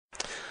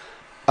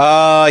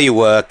Are you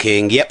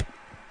working? Yep.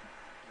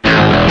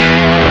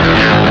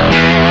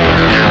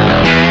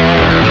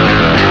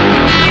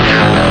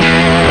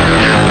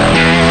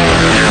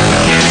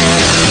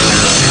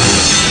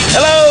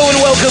 Hello and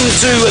welcome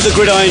to the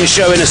Gridiron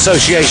Show in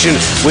association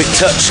with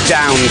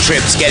Touchdown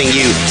Trips, getting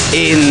you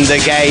in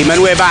the game.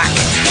 And we're back.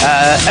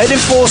 An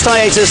enforced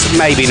hiatus,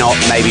 maybe not,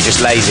 maybe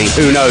just lazy,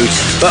 who knows.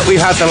 But we've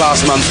had the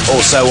last month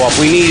or so off.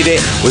 We needed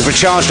it, we've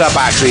recharged our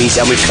batteries,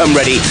 and we've come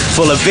ready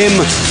full of vim,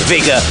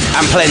 vigour,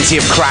 and plenty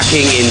of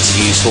cracking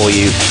interviews for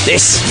you.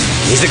 This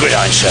is the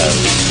Gridiron Show.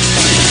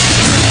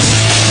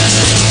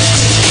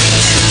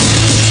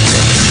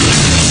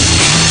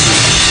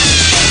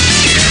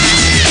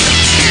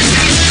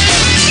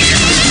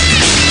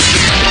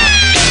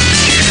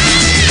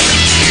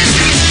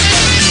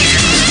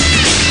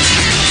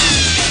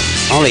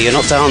 Ollie, you're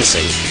not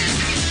dancing.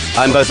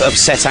 I'm both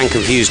upset and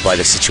confused by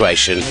this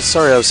situation.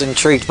 Sorry, I was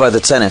intrigued by the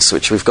tennis,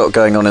 which we've got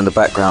going on in the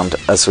background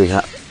as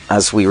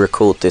we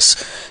record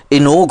this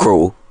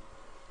inaugural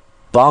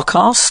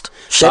barcast,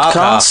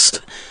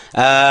 shedcast,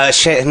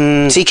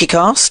 tiki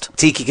cast.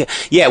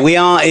 Yeah, we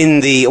are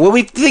in the. Well,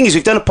 the thing is,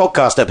 we've done a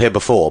podcast up here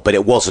before, but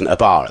it wasn't a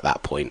bar at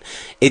that point.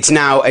 It's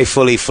now a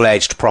fully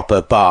fledged proper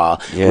bar.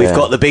 Yeah. We've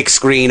got the big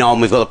screen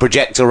on, we've got the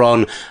projector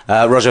on.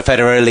 Roger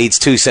Federer leads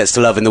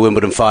 2-0 in the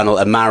Wimbledon final,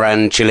 and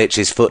Maran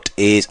Cilic's foot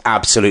is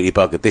absolutely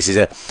buggered. This is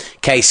a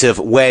case of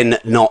when,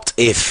 not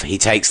if, he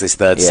takes this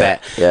third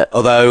set. Yeah.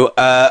 Although,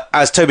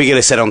 as Toby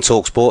Gillis said on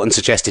TalkSport and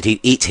suggested he'd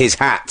eat his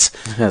hat.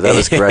 Yeah, that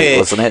was great,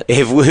 wasn't it?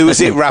 Who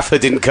was it? Rafa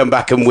didn't come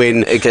back and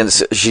win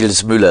against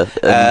Gilles Muller.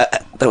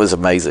 That was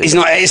amazing. He's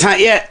not at his hat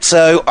yet,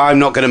 so I'm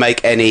not going to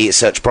make any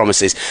such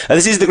promises.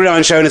 This is the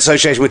Gridiron Show in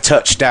association with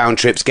Touchdown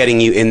Trips,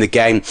 getting you in the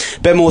game.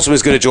 Ben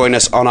Mortimer's going to join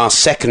us on our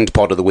second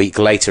pod of the week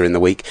later in the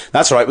week.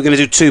 That's right, we're going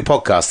to do 2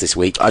 podcasts this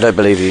week. I don't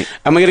believe you.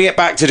 And we're going to get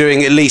back to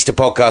doing at least a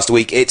podcast a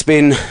week. It's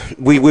been...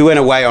 We went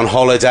away on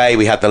holiday,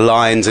 we had the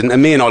Lions, and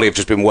me and Ollie have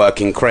just been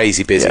working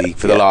crazy busy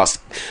for the last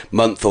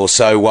month or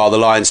so while the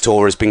Lions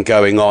tour has been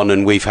going on,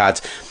 and we've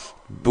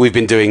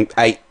been doing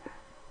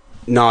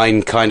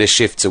 8-9 kind of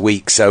shifts a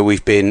week, so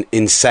we've been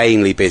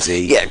insanely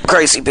busy. Yeah,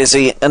 crazy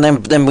busy. And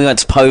then we went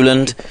to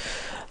Poland,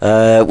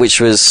 which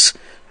was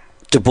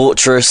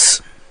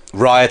debaucherous,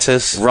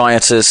 riotous.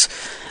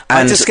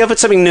 I discovered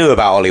something new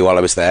about Ollie while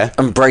I was there.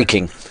 And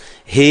breaking.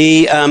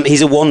 He's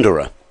a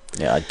wanderer.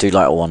 Yeah, I do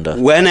like a wander.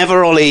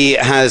 Whenever Ollie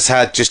has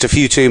had just a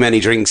few too many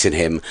drinks in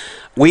him,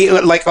 we,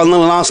 like on the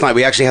last night,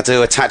 we actually had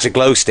to attach a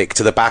glow stick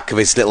to the back of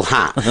his little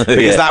hat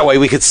because that way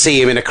we could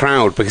see him in a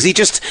crowd, because he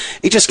just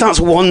starts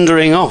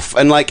wandering off.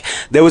 And like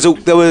there were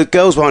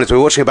girls behind us. We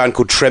were watching a band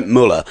called Trent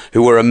Muller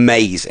who were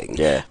amazing.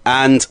 Yeah,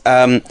 and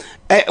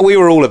we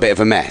were all a bit of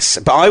a mess.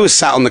 But I was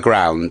sat on the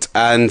ground,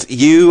 and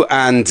you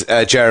and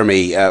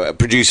Jeremy,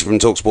 producer from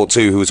TalkSport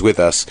 2, who was with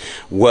us,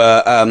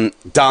 were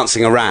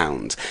dancing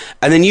around,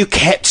 and then you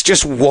kept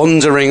just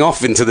wandering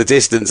off into the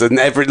distance, and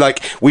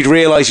we'd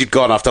realise you'd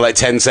gone after like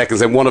 10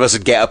 seconds. Then one of us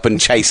would get up and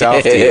chase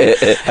after you.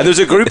 And there was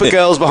a group of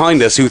girls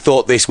behind us who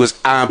thought this was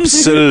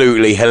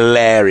absolutely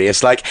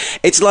hilarious. Like,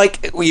 it's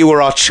like you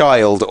were our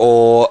child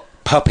or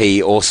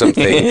puppy or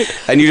something,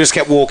 and you just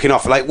kept walking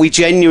off. Like, we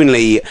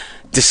genuinely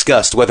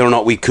discussed whether or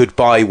not we could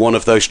buy one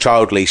of those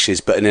child leashes,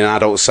 but in an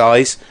adult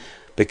size,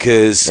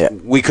 because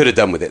we could have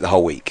done with it the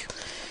whole week.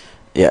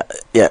 Yeah.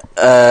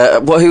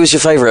 Who was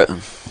your favourite?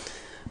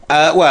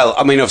 Well,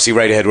 I mean, obviously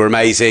Radiohead were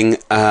amazing.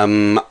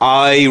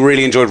 I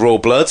really enjoyed Raw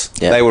Blood.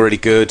 Yeah. They were really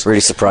good. Really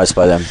surprised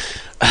by them.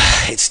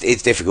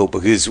 It's difficult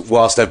because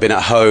whilst I've been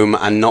at home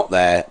and not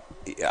there,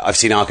 I've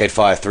seen Arcade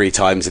Fire 3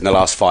 times in the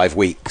last 5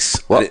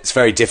 weeks. What? And it's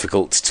very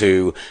difficult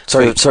to...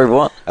 Sorry,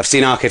 what? I've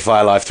seen Arcade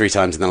Fire live 3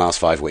 times in the last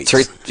 5 weeks.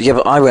 Yeah,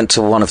 but I went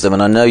to one of them,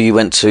 and I know you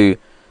went to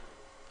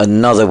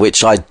another,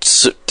 which I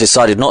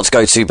decided not to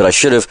go to, but I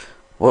should have.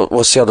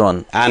 What's the other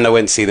one? And I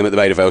went to see them at the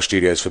Maida Vale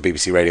Studios for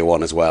BBC Radio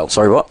 1 as well.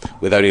 Sorry, what?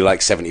 With only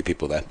like 70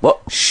 people there. What?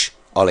 Shh,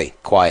 Ollie,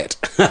 quiet.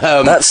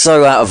 That's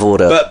so out of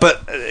order.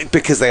 But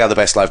because they are the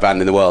best live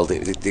band in the world,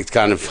 it's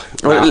kind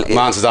of... my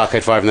answer's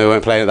Arcade Fire, and they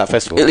weren't playing at that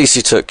festival. At least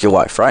you took your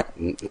wife, right?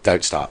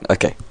 Don't start.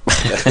 Okay.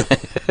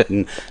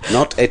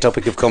 Not a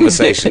topic of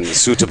conversation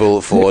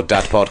suitable for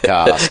that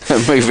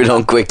podcast. Moving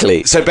on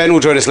quickly. So Ben will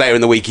join us later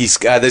in the week.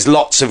 There's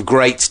lots of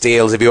great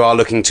deals if you are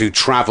looking to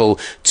travel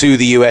to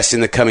the US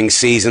in the coming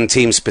season,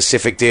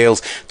 team-specific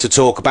deals to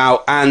talk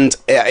about. And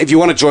if you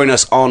want to join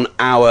us on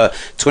our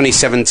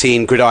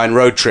 2017 Gridiron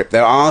Road Trip,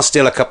 there are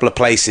still a couple of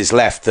places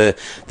left. The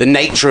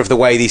nature of the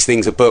way these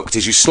things are booked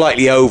is you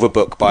slightly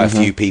overbook by a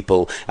few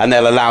people, and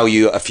they'll allow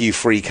you a few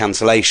free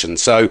cancellations.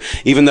 So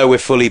even though we're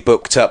fully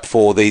booked up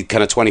for the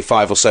kind of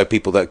 25 or so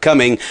people that are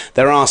coming,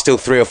 there are still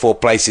 3 or 4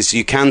 places, so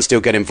you can still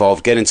get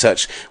involved. Get in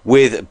touch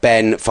with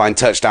Ben. Find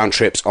Touchdown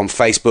Trips on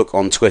Facebook,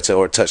 on Twitter,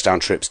 or at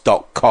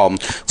touchdowntrips.com.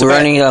 We're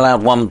only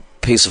allowed 1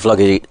 piece of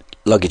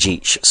luggage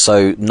each,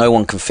 so no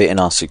one can fit in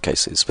our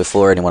suitcases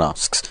before anyone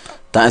asks.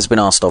 That has been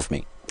asked of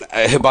me.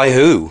 By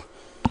who?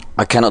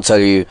 I cannot tell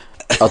you.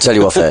 I'll tell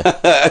you off air.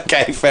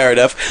 Okay, fair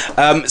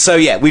enough. So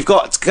yeah, we've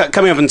got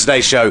coming up on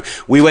today's show.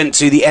 We went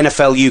to the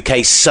NFL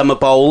UK Summer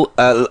Bowl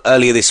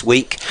earlier this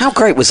week. How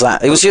great was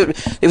that? It was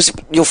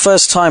your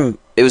first time.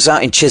 It was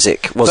out in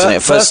Chiswick, wasn't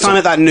it? First time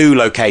at that new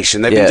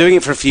location. They've been doing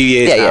it for a few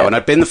years now, and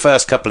I've been the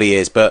first couple of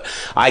years, but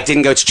I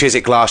didn't go to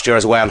Chiswick last year. I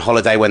was away on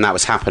holiday when that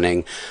was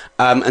happening.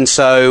 And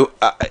so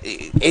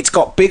it's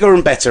got bigger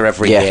and better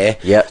every year.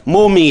 Yeah.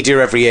 More media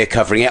every year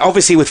covering it.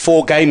 Obviously, with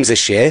 4 games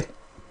this year,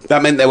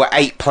 that meant there were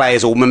 8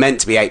 players, or were meant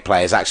to be 8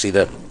 players,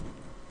 actually.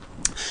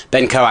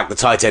 Ben Coack, the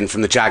tight end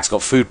from the Jags,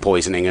 got food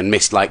poisoning and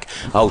missed like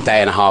a whole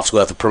day and a half's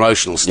worth of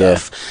promotional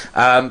stuff.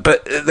 Yeah.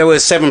 But there were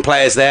 7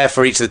 players there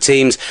for each of the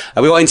teams.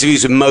 We got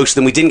interviews with most of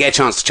them. We didn't get a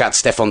chance to chat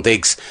to Stephon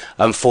Diggs,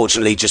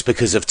 unfortunately, just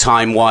because of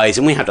time-wise,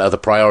 and we had other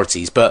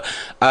priorities. But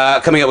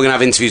coming up, we're going to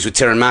have interviews with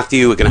Tyrann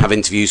Mathieu. We're going to have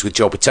interviews with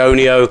Joe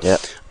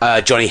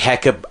Bitonio, Johnny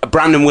Hecker,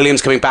 Brandon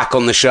Williams coming back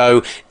on the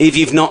show. If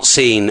you've not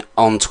seen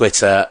on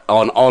Twitter,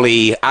 on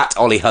Ollie, at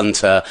Ollie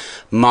Hunter,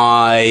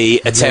 my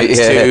attempt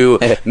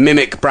to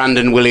mimic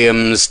Brandon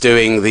Williams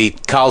doing the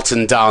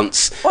Carlton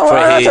dance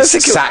for his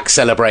sack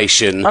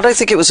celebration. I don't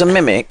think it was a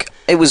mimic.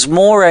 It was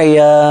more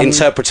a...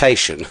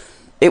 interpretation.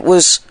 It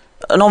was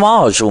an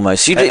homage,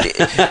 almost.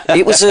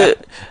 It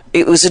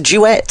was a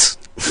duet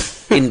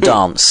in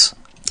dance.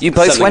 You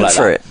both Something went like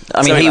for that. it. I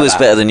mean, Something he like was that.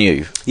 better than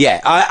you.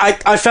 Yeah,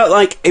 I felt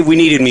like if we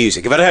needed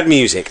music, if I'd had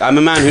music, I'm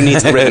a man who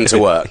needs the rhythm to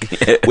work.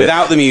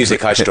 Without the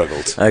music, I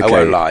struggled. I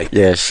won't lie.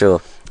 Yeah,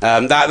 sure.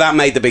 That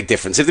made the big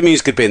difference. If the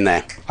music had been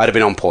there, I'd have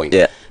been on point.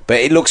 Yeah. But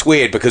it looks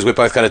weird because we're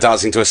both kind of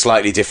dancing to a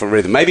slightly different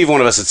rhythm. Maybe if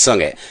one of us had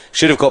sung it,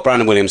 should have got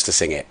Brandon Williams to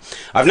sing it.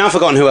 I've now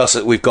forgotten who else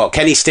we've got.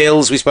 Kenny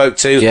Stills we spoke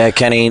to. Yeah,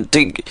 Kenny.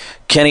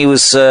 Kenny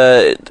was...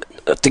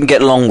 didn't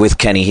get along with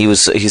Kenny.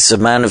 He's a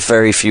man of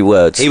very few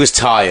words. He was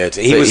tired.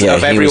 He was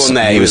of everyone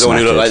there. He was the one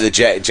who looked like the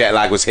jet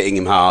lag was hitting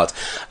him hard.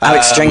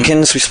 Alex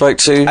Jenkins, we spoke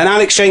to, and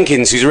Alex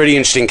Jenkins, who's a really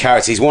interesting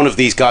character. He's one of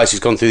these guys who's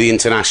gone through the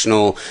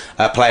international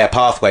player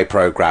pathway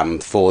program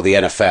for the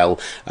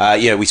NFL.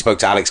 We spoke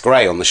to Alex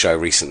Gray on the show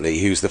recently,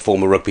 who's the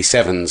former rugby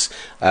sevens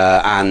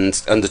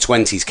and under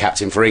 20s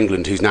captain for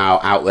England, who's now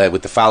out there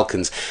with the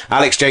Falcons.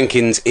 Alex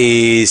Jenkins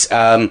is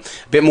a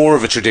bit more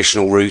of a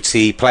traditional route.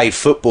 He played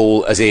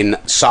football, as in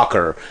soccer.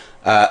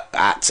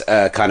 At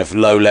kind of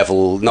low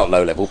level, not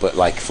low level, but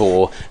like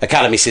for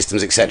academy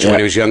systems, etc. When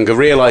he was younger,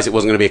 realised it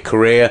wasn't going to be a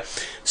career.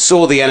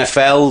 Saw the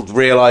NFL,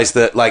 realised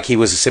that like he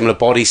was a similar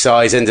body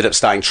size. Ended up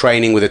starting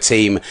training with a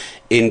team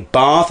in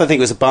Bath. I think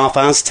it was the Bath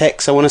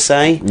Aztecs. I want to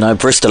say no,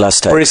 Bristol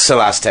Aztecs.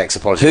 Bristol Aztecs.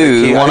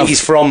 Apologies. I think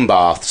he's from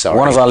Bath. Sorry,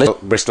 one of our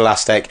Bristol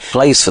Aztec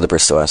plays for the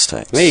Bristol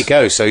Aztecs. There you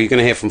go. So you're going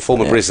to hear from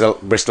former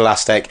Bristol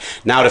Aztec,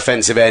 now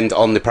defensive end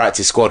on the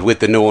practice squad with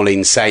the New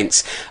Orleans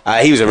Saints.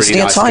 He was a really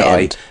nice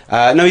guy.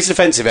 No, he's a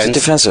defensive end.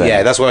 Defensive end.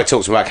 Yeah, that's why I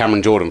talked about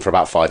Cameron Jordan for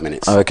about 5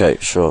 minutes. Oh, okay,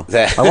 sure.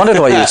 I wondered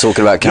why you were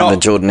talking about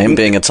Cameron Jordan, him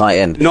being a tight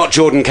end. Not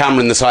Jordan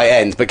Cameron, the tight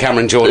end, but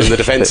Cameron Jordan, the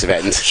defensive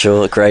end.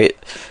 Sure, great.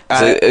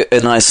 So a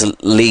nice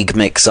league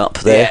mix-up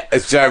there. Yeah,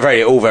 it's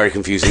very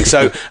confusing.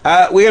 So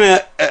we're going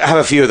to have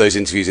a few of those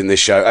interviews in this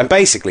show, and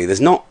basically it's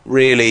not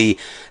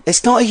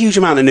a huge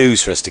amount of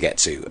news for us to get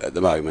to at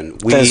the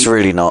moment. There's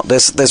really not.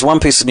 There's one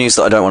piece of news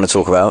that I don't want to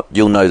talk about.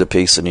 You'll know the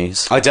piece of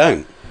news. I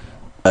don't.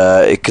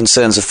 It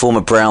concerns a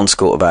former Browns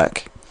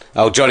quarterback.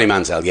 Oh, Johnny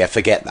Manziel,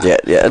 forget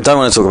that. Yeah, I don't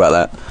want to talk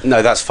about that.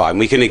 No, that's fine.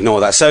 We can ignore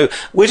that. So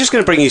we're just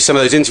going to bring you some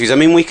of those interviews. I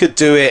mean, we could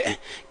do it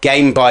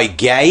game by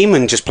game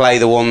and just play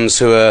the ones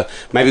who are...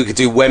 Maybe we could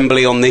do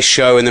Wembley on this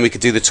show and then we could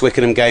do the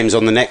Twickenham games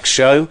on the next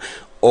show.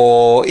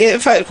 Or, in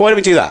fact, why don't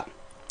we do that?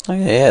 Oh,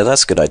 yeah,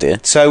 that's a good idea.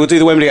 So we'll do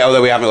the Wembley,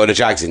 although we haven't got a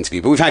Jags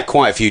interview, but we've had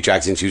quite a few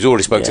Jags interviews.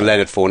 Already spoke to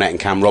Leonard Fournette and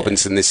Cam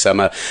Robinson this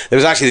summer. There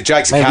was actually the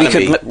Jags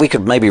Academy. We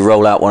could maybe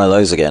roll out one of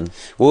those again.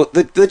 Well,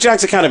 the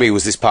Jags Academy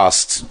was this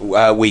past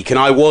week, and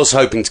I was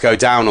hoping to go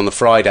down on the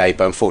Friday,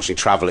 but unfortunately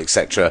travel,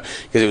 etc.,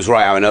 because it was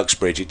right out in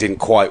Uxbridge. It didn't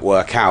quite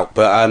work out.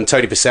 But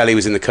Tony Pacelli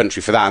was in the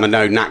country for that, and I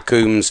know Nat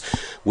Coombs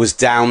was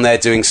down there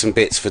doing some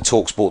bits for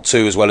TalkSport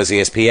 2 as well as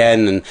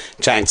ESPN and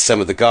chatting to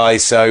some of the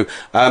guys. So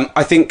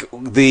I think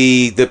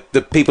the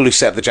people who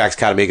set up the Jags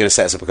Academy are going to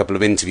set us up a couple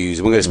of interviews,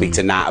 and we're going to speak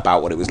to Nat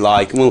about what it was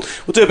like, and we'll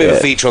do a bit of a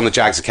feature on the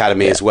Jags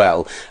Academy as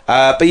well.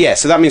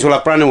 So that means we'll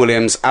have Brandon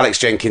Williams, Alex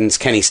Jenkins,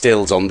 Kenny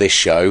Stills on this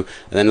show,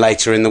 and then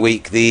later in the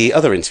week the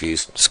other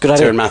interviews. It's a good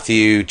idea. Tyrann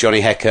Mathieu,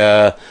 Johnny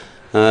Hecker,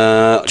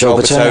 Joel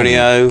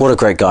Bitonio. What a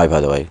great guy, by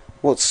the way.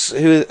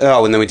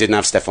 And then we didn't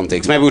have Stephon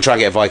Diggs. Maybe we'll try and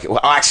get a Viking.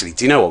 Well, actually,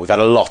 do you know what? We've had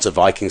a lot of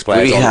Vikings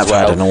players on as well. We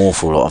have had an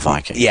awful lot of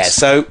Vikings. Yeah,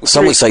 so...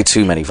 Some would say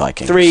too many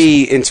Vikings.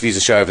 3 interviews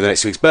a show over the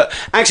next 2 weeks. But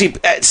actually,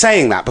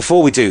 saying that,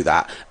 before we do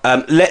that,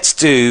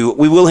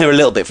 we will hear a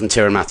little bit from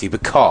Tyrann Mathieu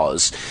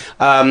because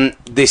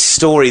this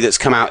story that's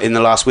come out in the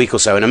last week or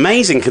so, and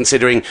amazing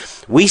considering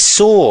we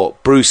saw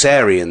Bruce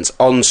Arians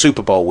on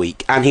Super Bowl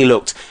week, and he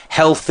looked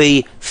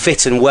healthy,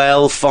 fit and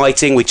well,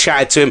 fighting. We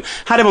chatted to him,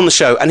 had him on the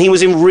show, and he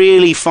was in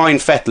really fine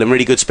fettle and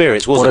really good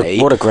spirits, wasn't he?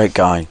 What a great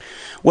guy.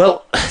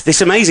 Well,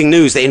 this amazing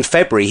news that in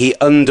February he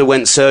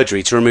underwent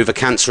surgery to remove a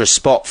cancerous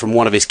spot from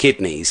one of his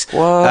kidneys.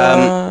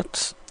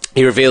 What?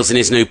 he reveals in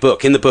his new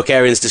book. In the book,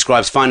 Arians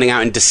describes finding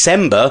out in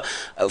December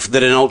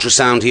that an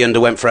ultrasound he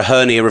underwent for a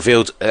hernia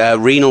revealed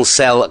renal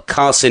cell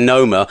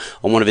carcinoma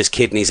on one of his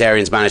kidneys.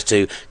 Arians managed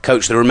to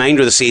coach the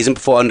remainder of the season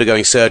before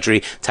undergoing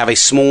surgery to have a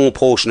small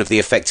portion of the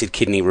affected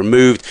kidney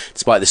removed.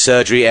 Despite the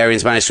surgery,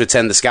 Arians managed to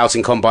attend the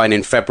scouting combine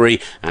in February,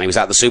 and he was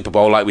at the Super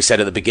Bowl, like we said,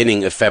 at the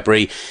beginning of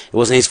February. It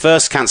wasn't his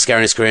first cancer scare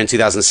in his career. In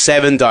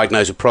 2007,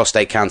 diagnosed with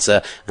prostate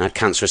cancer and had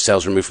cancerous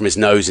cells removed from his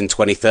nose in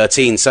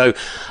 2013. So,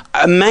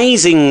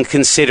 amazing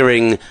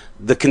considering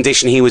the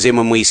condition he was in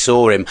when we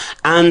saw him,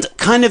 and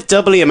kind of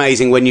doubly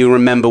amazing when you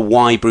remember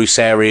why Bruce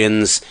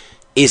Arians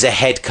is a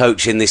head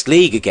coach in this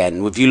league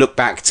again. If you look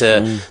back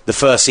to the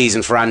first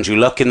season for Andrew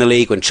Luck in the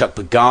league, when Chuck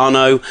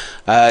Pagano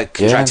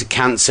contracted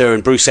cancer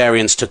and Bruce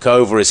Arians took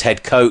over as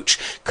head coach,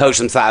 coached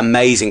them to that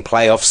amazing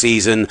playoff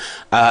season,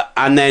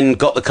 and then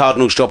got the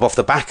Cardinals job off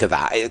the back of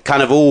that. It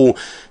kind of all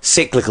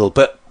cyclical,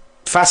 but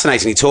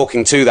fascinatingly,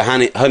 talking to the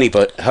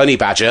honey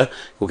badger,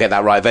 we'll get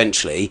that right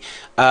eventually,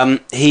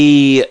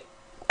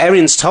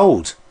 Arians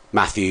told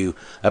Matthew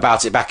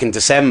about it back in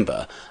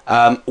December.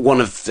 One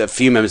of the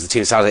few members of the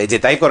team decided they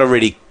did. They've got a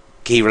really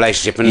key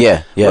relationship. And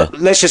well,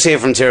 let's just hear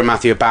from Tyrann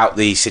Mathieu about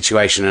the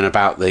situation and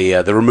about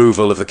the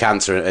removal of the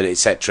cancer,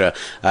 etc.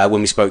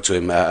 When we spoke to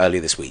him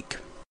earlier this week.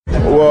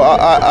 Well,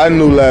 I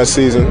knew last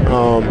season,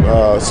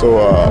 so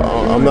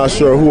I'm not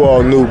sure who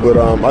all knew, but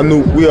I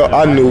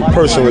knew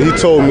personally. He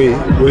told me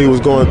what he was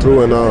going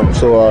through, and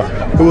so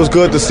it was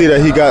good to see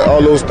that he got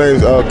all those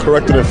things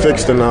corrected and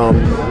fixed, and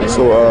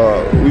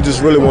so we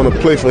just really want to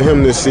play for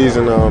him this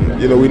season.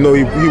 We know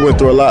he went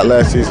through a lot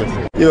last season.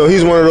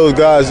 He's one of those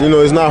guys.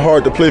 It's not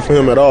hard to play for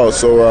him at all.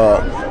 So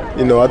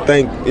I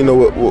think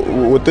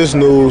with this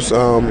news,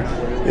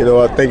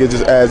 I think it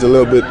just adds a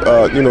little bit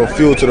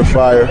fuel to the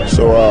fire.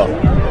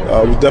 So.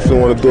 We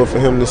definitely want to do it for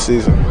him this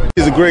season.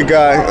 He's a great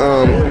guy.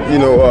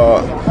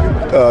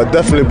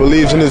 Definitely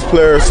believes in his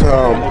players.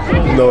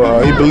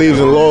 He believes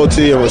in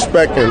loyalty and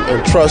respect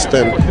and trust.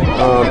 And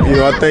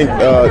I think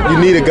you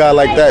need a guy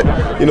like that.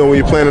 When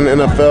you're playing in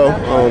the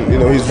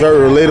NFL, he's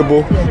very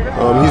relatable.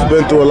 He's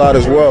been through a lot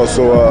as well.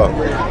 So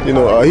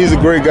he's a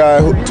great guy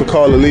to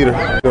call a leader.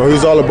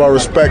 He's all about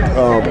respect.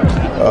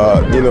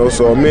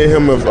 So me and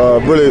him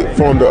have really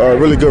formed a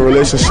really good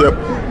relationship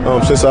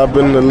since I've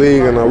been in the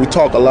league, and we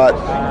talk a lot.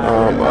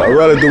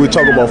 Rarely do we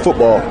talk about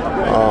football.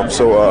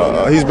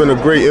 So he's been a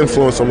great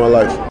influence on my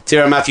life.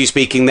 Tyrann Mathieu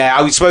speaking there.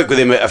 I spoke with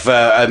him for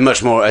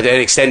an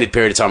extended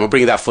period of time. I'll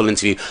bring you that full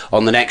interview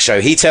on the next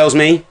show. He tells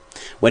me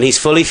when he's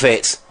fully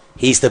fit,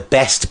 he's the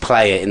best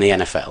player in the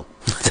NFL.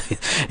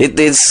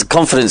 His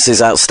confidence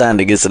is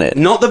outstanding, isn't it?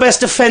 Not the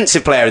best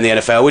defensive player in the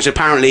NFL, which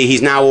apparently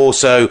he's now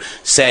also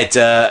said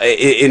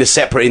in a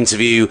separate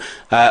interview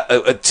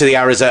to the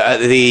Arizona.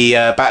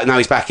 Now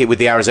he's back with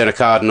the Arizona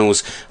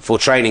Cardinals for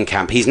training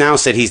camp. He's now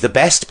said he's the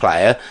best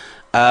player.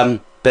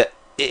 But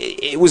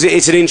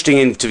it's an interesting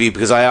interview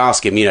because I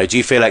ask him, do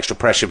you feel extra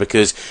pressure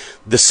because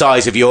the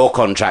size of your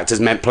contract has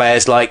meant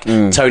players like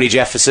Tony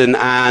Jefferson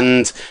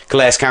and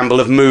Calais Campbell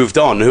have moved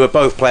on, who are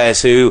both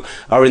players who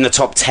are in the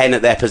top 10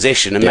 at their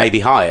position and maybe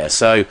higher.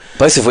 So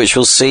both of which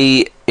we'll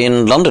see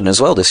in London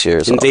as well this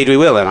year. Indeed we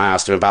will, and I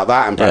asked him about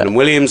that and Brendan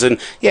Williams, and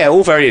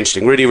all very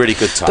interesting, really, really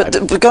good time.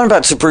 But going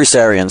back to Bruce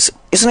Arians,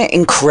 isn't it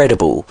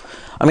incredible?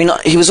 I mean,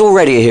 he was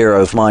already a hero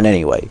of mine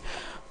anyway,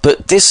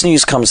 but this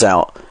news comes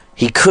out.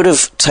 He could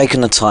have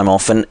taken the time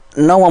off, and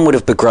no one would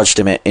have begrudged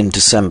him it in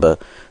December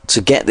to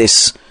get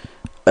this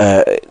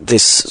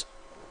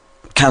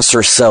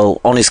cancerous cell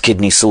on his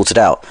kidney sorted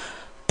out.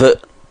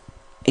 But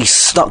he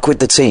stuck with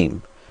the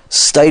team,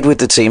 stayed with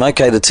the team.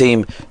 Okay, the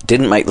team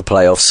didn't make the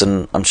playoffs,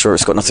 and I'm sure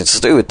it's got nothing to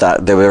do with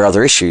that. There were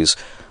other issues.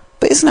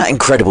 But isn't that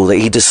incredible that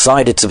he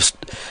decided to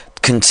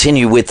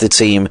continue with the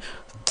team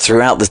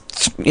throughout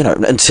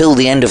until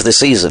the end of the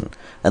season,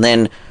 and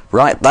then,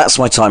 right, that's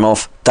my time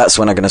off, that's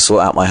when I'm going to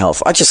sort out my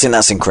health. I just think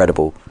that's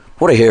incredible.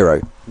 What a hero.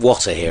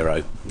 What a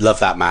hero. Love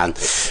that man.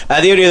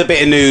 The only other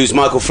bit of news,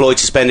 Michael Floyd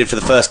suspended for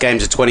the first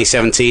games of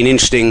 2017.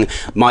 Interesting,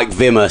 Mike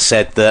Vimmer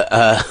said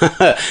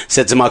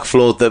said to Michael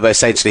Floyd that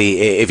essentially,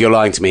 if you're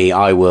lying to me,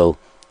 I will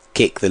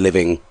kick the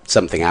living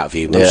something out of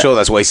you. I'm sure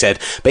that's what he said.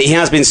 But he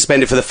has been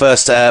suspended for the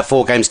first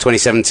 4 games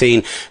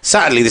 2017.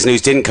 Sadly, this news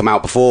didn't come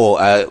out before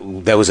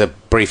there was a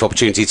brief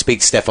opportunity to speak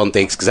to Stefon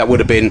Diggs, because that would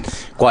have been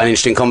quite an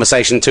interesting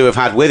conversation to have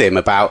had with him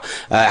about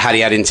had he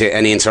had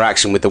any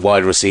interaction with the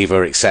wide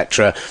receiver,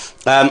 etc.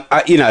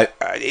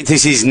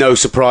 This is no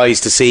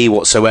surprise to see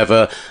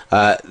whatsoever.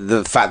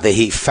 The fact that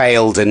he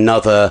failed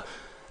another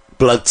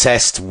blood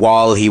test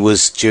while he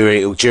was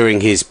during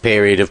his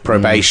period of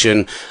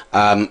probation,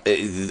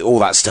 all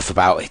that stuff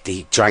about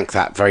he drank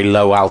that very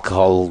low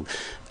alcohol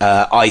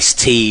iced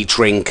tea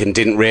drink and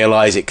didn't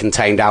realise it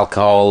contained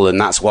alcohol, and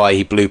that's why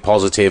he blew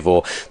positive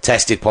or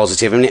tested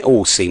positive. I mean, it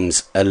all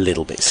seems a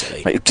little bit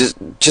silly. Mate,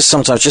 just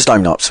sometimes just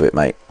own up to it,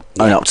 mate.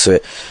 Own up to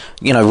it.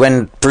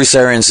 When Bruce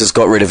Arians has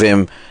got rid of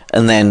him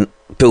and then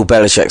Bill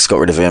Belichick's got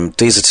rid of him,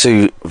 these are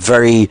two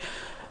very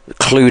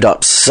clued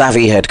up,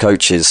 savvy head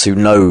coaches who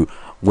know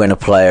when a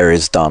player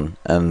is done,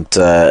 and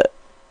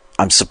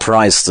I'm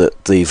surprised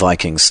that the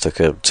Vikings took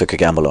a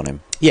gamble on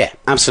him. Yeah,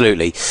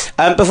 absolutely.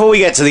 Before we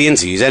get to the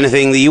interviews,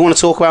 anything that you want to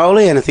talk about,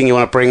 Ollie? Anything you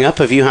want to bring up?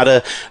 Have you had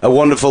a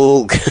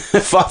wonderful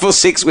 5 or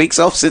 6 weeks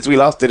off since we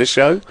last did a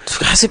show?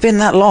 Has it been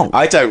that long?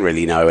 I don't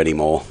really know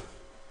anymore.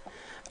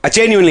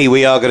 Genuinely,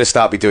 we are going to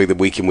start doing them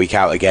week in, week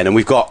out again. And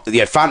we've got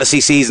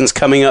fantasy seasons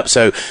coming up,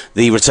 so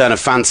the return of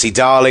Fantasy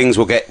Darlings.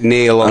 We'll get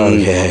Neil on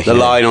the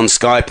line on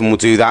Skype, and we'll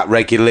do that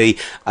regularly.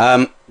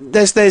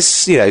 There's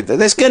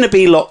going to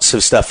be lots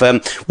of stuff.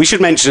 We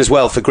should mention as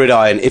well for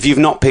Gridiron, if you've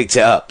not picked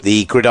it up,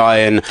 the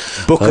Gridiron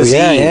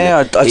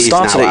bookazine. I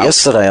started it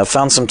yesterday. I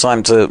found some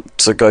time to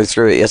go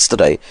through it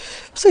yesterday.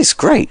 I think it's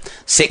great.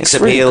 Six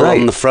appeal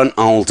on the front,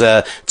 old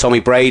Tommy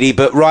Brady,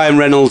 but Ryan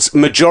Reynolds,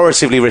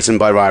 majoritively written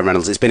by Ryan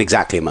Reynolds. It's been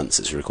exactly a month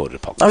since we recorded a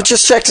podcast. I've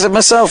just checked it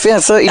myself.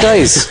 30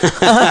 days.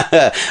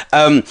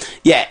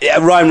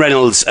 Ryan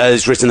Reynolds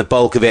has written the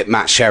bulk of it.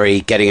 Matt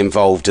Sherry getting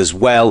involved as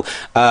well.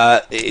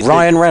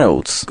 Ryan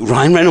Reynolds.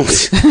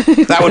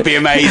 That would be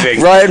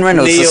amazing. Ryan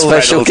Reynolds, a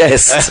special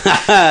guest.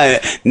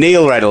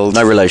 Neil Reynolds.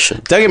 No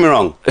relation. Don't get me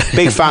wrong,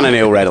 big fan of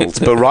Neil Reynolds,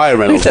 but Ryan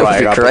Reynolds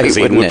writing up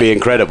would be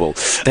incredible.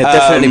 There'd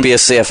definitely be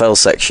a CFL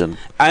section.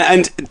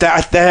 And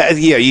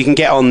you can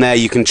get on there.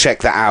 You can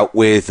check that out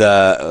on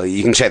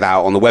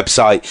the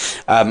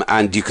website,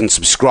 and you can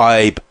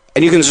subscribe.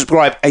 And you can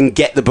subscribe and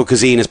get the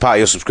bookazine as part of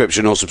your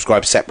subscription, or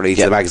subscribe separately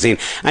to the magazine.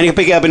 And you can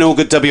pick it up in all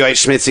good WH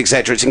Smiths,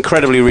 etc. It's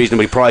incredibly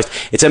reasonably priced.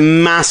 It's a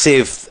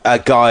massive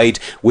guide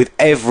with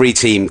every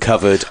team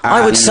covered.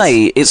 I would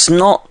say it's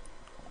not...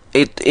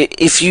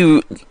 if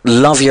you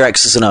love your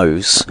X's and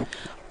O's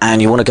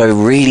and you want to go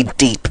really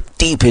deep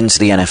into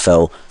the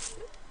NFL,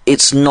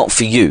 it's not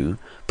for you.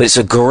 But it's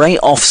a great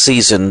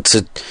off-season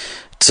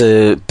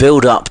to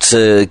build up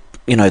to...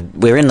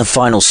 we're in the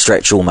final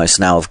stretch almost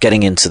now of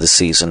getting into the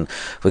season.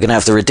 We're going to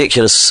have the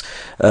ridiculous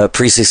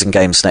preseason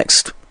games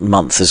next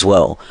month as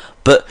well.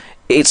 But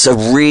it's a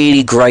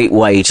really great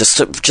way, just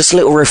a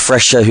little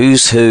refresher.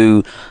 Who's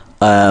who?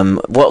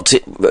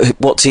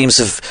 What teams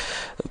have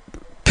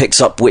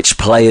picked up which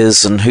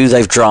players and who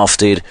they've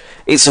drafted.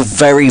 It's a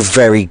very,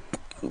 very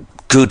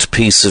good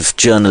piece of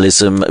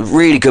journalism, a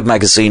really good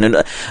magazine, and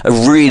a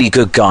really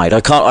good guide.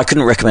 I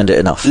couldn't recommend it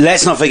enough.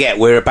 Let's not forget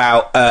we're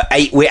about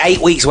 8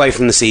 weeks away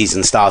from the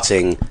season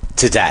starting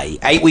today.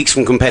 8 weeks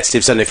from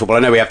competitive Sunday football. I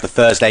know we have the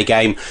Thursday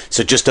game,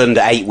 so just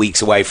under 8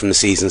 weeks away from the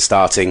season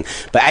starting,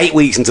 but 8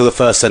 weeks until the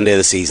first Sunday of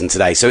the season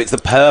today. So it's the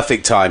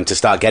perfect time to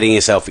start getting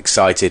yourself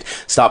excited,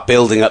 start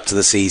building up to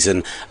the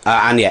season,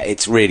 and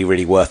it's really,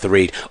 really worth the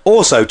read.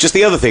 Also, just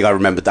the other thing I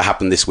remembered that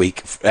happened this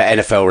week,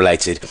 NFL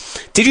related.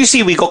 Did you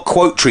see we got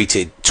quote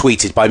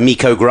tweeted by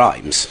Miko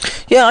Grimes?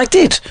 Yeah, I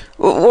did.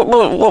 What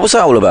was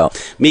that all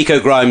about? Miko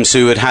Grimes,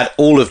 who had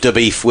all of the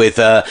beef with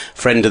a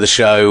friend of the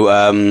show,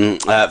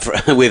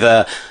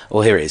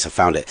 here it is, I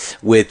found it,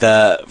 with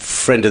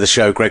friend of the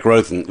show, Greg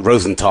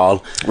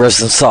Rosenthal.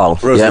 Rosenthal.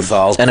 Yeah.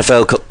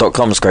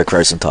 NFL.com's Greg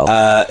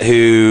Rosenthal.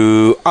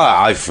 Who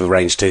I've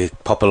arranged to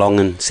pop along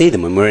and see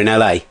them when we're in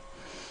LA.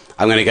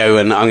 I'm going to go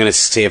and I'm going to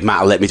see if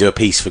Matt will let me do a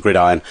piece for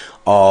Gridiron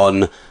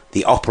on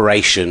the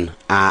operation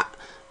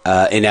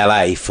in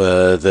LA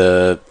for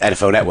the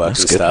NFL Network and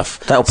stuff.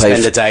 That'll pay.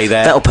 Spend a day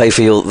there. That'll pay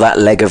for that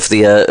leg of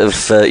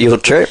your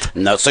trip.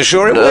 Not so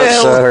sure it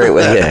will. Sure it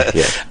will.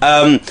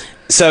 Yeah.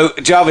 So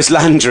Jarvis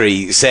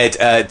Landry said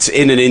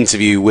in an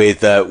interview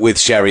with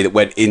Sherry that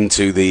went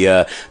into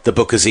the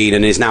bookazine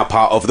and is now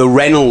part of the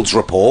Reynolds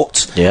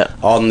Report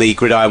on the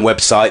Gridiron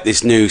website,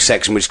 this new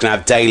section which can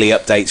have daily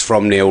updates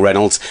from Neil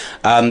Reynolds,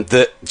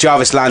 that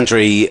Jarvis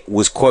Landry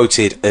was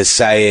quoted as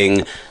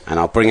saying, and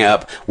I'll bring it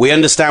up, "We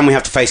understand we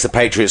have to face the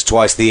Patriots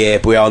twice a year,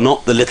 but we are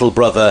not the little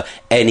brother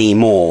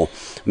anymore."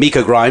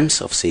 Miko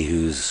Grimes, obviously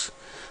whose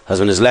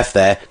husband has left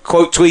there,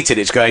 quote tweeted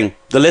it's going,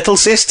 "The little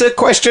sister, ?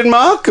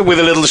 With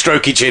a little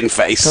strokey chin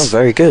face. Oh,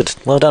 very good.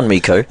 Well done,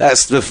 Miko.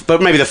 That's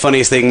but maybe the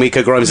funniest thing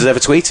Miko Grimes has ever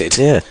tweeted.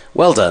 Yeah.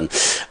 Well done.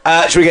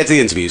 Should we get to the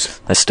interviews?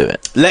 Let's do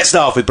it. Let's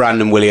start off with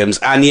Brandon Williams.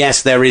 And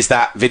yes, there is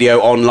that video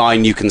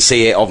online. You can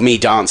see it of me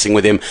dancing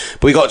with him.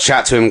 But we got to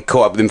chat to him,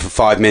 caught up with him for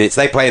 5 minutes.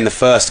 They play in the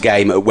first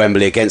game at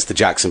Wembley against the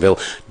Jacksonville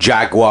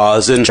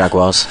Jaguars.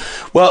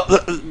 Well,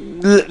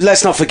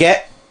 let's not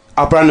forget,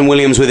 our Brandon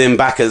Williams with him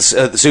back at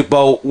the Super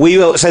Bowl. We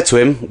said to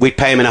him we'd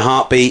pay him in a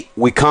heartbeat.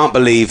 We can't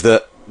believe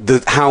that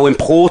how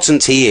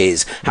important he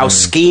is, how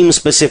scheme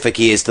specific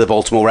he is to the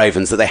Baltimore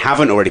Ravens, that they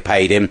haven't already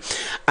paid him.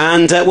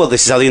 And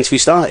this is how the interview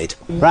started.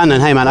 Brandon,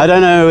 hey man, I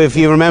don't know if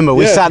you remember,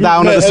 we sat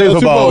down at the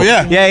Super Bowl.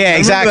 Yeah,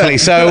 exactly.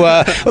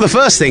 So the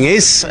first thing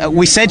is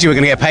we said you were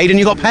going to get paid and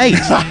you got paid.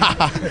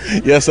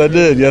 Yes I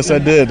did.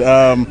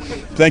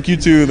 Thank you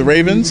to the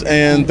Ravens,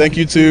 and thank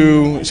you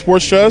to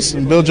Sports Trust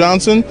and Bill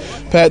Johnson,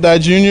 Pat Dye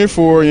Jr.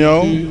 for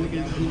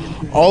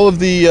all of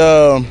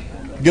the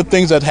good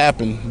things that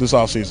happened this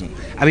offseason.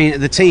 I mean,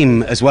 the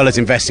team, as well as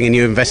investing in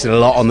you, invested a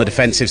lot on the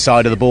defensive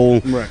side of the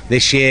ball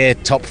this year.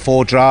 Top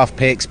 4 draft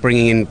picks,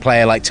 bringing in a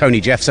player like Tony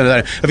Jefferson.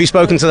 Have you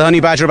spoken to the Honey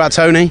Badger about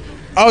Tony?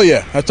 Oh,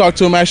 yeah. I talked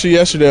to him actually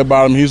yesterday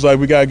about him. He's like,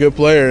 we got a good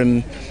player,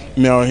 and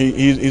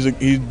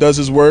he does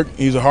his work.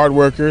 He's a hard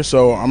worker,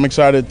 so I'm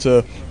excited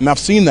to. And I've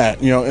seen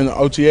that, in the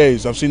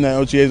OTAs. I've seen that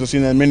in OTAs. I've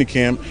seen that in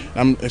minicamp.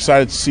 I'm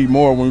excited to see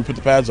more when we put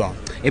the pads on.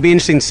 It'd be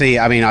interesting to see.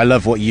 I mean, I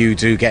love what you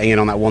do, getting in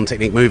on that one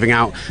technique, moving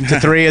out to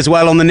 3 as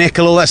well on the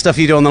nickel, all that stuff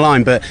you do on the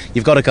line. But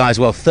you've got a guy as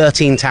well,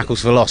 13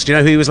 tackles for loss. Do you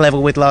know who he was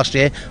level with last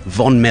year?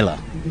 Von Miller.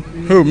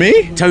 Who,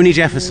 me? Tony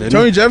Jefferson.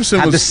 Tony Jefferson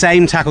had was the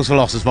same tackles for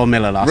loss as Von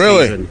Miller last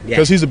season. Really?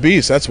 Because he's a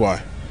beast. That's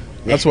why.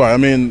 That's why. I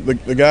mean,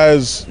 the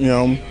guy's,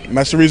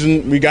 that's the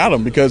reason we got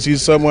him, because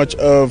he's so much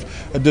of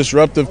a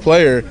disruptive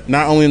player,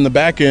 not only in the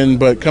back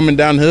end, but coming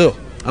downhill.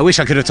 I wish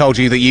I could have told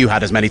you that you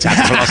had as many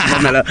tackles for loss as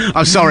Von Miller.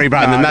 I'm sorry,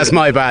 Brandon. That's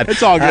my bad.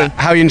 It's all good.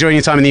 How are you enjoying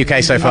your time in the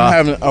UK so far?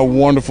 I'm having a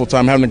wonderful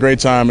time, having a great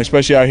time,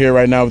 especially out here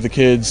right now with the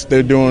kids.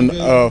 They're doing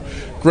a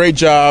great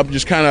job,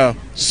 just kind of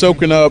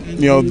soaking up,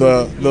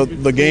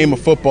 the game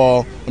of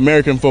football,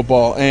 American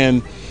football,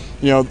 and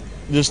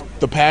just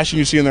the passion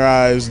you see in their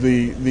eyes,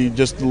 the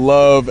just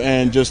love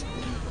and just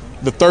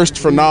the thirst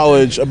for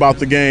knowledge about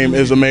the game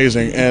is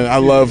amazing. And I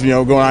love,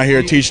 going out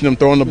here, teaching them,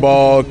 throwing the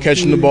ball,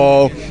 catching the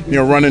ball,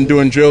 running,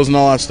 doing drills and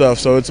all that stuff.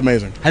 So it's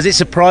amazing. Has it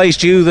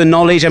surprised you, the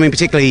knowledge? I mean,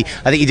 particularly,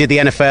 I think you did the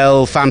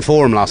NFL fan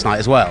forum last night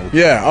as well.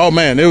 Yeah. Oh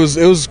man, it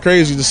was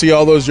crazy to see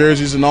all those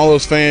jerseys and all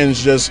those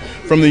fans just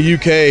from the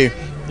UK,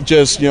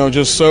 just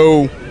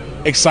so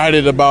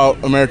excited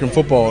about American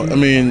football. I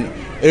mean,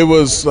 it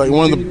was like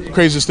one of the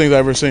craziest things I've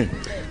ever seen.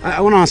 I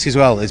want to ask you as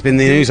well, there's been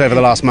the news over the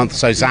last month or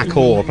so, Zach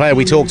Orr, a player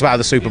we talked about at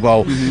the Super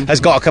Bowl,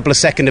 has got a couple of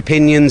second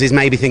opinions, is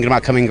maybe thinking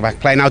about coming back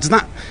playing. Now, does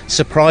that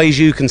surprise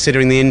you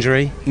considering the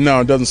injury?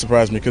 No, it doesn't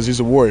surprise me, because he's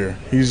a warrior.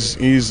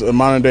 He's a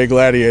modern-day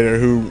gladiator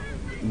who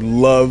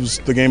loves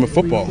the game of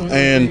football.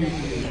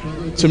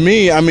 And to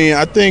me, I mean,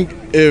 I think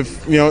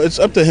if, it's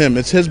up to him.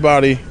 It's his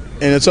body.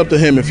 And it's up to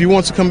him. If he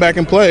wants to come back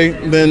and play,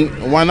 then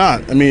why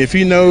not? I mean, if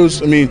he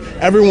knows,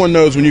 everyone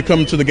knows when you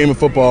come into the game of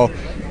football,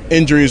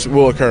 injuries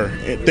will occur.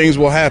 Things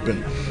will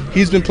happen.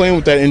 He's been playing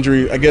with that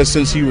injury, I guess,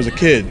 since he was a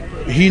kid.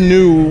 He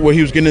knew what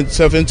he was getting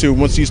himself into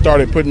once he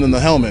started putting in the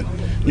helmet,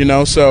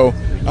 So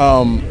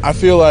I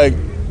feel like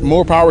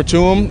more power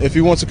to him. If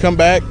he wants to come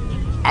back,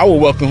 I will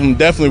welcome him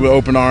definitely with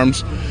open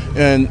arms.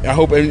 And I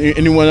hope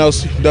everyone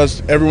else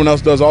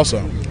does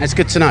also. It's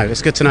good to know.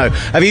 It's good to know.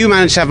 Have you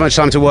managed to have much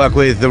time to work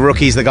with the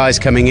rookies, the guys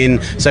coming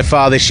in so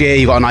far this year?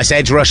 You've got a nice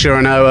edge rusher,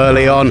 I know,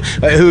 early on.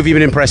 Who have you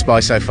been impressed by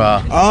so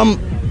far?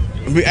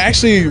 We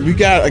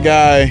got a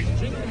guy,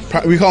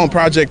 we call him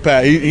Project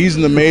Pat. He's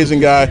an amazing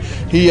guy.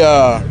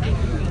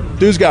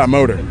 Dude's got a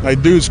motor.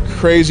 Like, dude's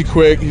crazy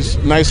quick. He's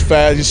nice,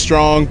 fast. He's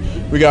strong.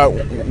 We got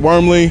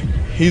Wormley.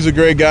 He's a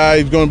great guy.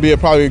 He's going to be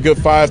probably a good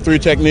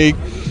 5'3" technique.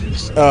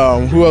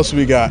 Who else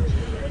we got?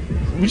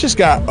 We just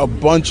got a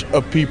bunch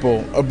of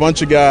people, a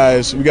bunch of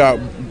guys. We got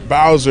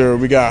Bowser.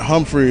 We got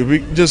Humphrey. We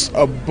just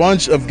a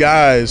bunch of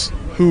guys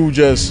who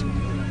just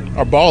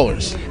are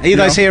ballers. Are you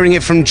guys hearing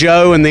it from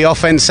Joe and the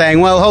offense saying,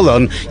 well, hold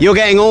on, you're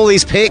getting all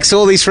these picks,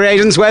 all these free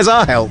agents, where's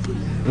our help?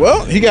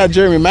 Well, he got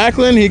Jeremy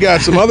Maclin, he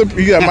got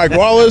Mike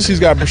Wallace, he's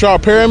got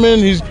Brashard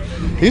Perriman,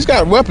 he's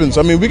got weapons.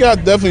 I mean, we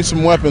got definitely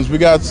some weapons. We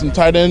got some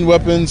tight end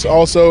weapons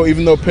also,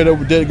 even though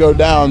Pitt did go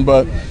down,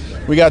 but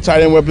we got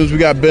tight end weapons. We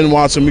got Ben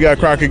Watson, we got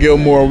Crockett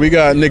Gilmore, we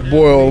got Nick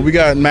Boyle, we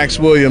got Max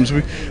Williams.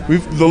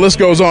 The list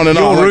goes on and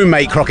on. Your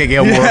roommate, Crockett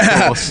Gilmore,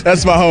 of course.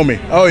 That's my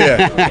homie. Oh,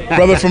 yeah.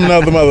 Brother from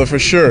another mother, for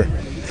sure.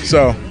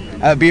 So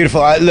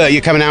beautiful. Look,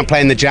 you're coming out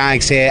playing the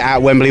Jags here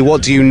at Wembley.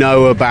 What do you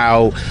know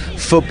about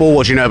football?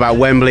 What do you know about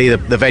Wembley,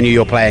 the venue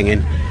you're playing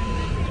in?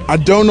 I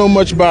don't know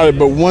much about it,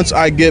 but once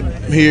I get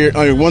here,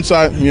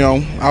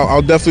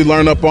 I'll definitely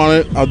learn up on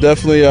it. I'll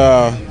definitely,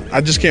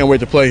 I just can't wait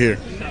to play here.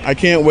 I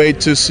can't wait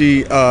to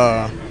see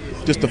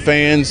just the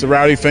fans, the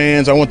rowdy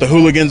fans. I want the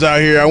hooligans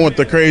out here. I want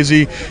the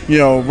crazy,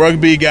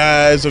 rugby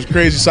guys, those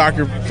crazy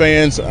soccer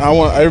fans. I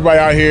want everybody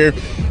out here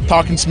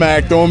talking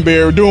smack, throwing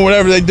beer, doing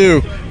whatever they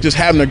do, just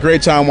having a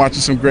great time watching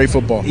some great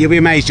football. You'll be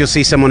amazed. You'll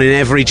see someone in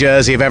every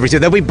jersey of every team.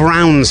 There'll be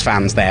Browns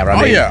fans there.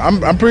 I mean. Yeah,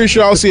 I'm pretty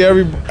sure I'll see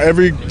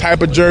every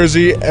type of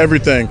jersey,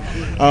 everything.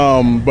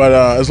 But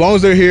as long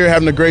as they're here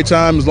having a great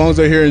time, as long as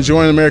they're here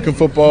enjoying American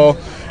football,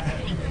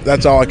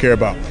 that's all I care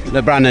about.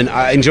 Look, Brandon,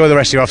 enjoy the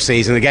rest of your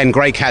off-season. Again,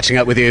 great catching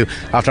up with you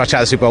after our chat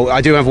at the Super Bowl.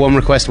 I do have one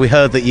request. We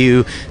heard that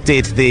you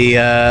did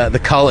the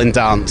Carlton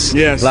dance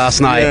last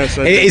night. Yes,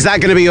 is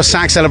that going to be your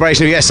sack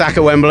celebration if you get a sack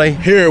at Wembley?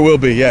 Here it will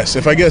be, yes.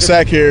 If I get a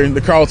sack here,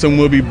 the Carlton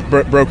will be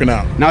broken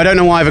out. Now, I don't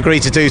know why I've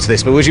agreed to do to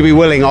this, but would you be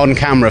willing on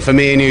camera for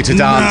me and you to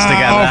dance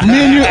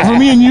together? For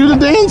me and you to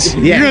dance?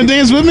 Yeah. You're going to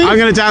dance with me? I'm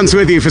going to dance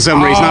with you for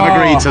some reason. I've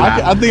agreed to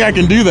that. I think I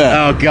can do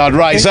that. Oh, God,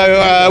 right.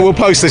 So we'll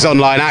post this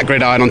online at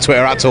Gridiron on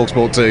Twitter, at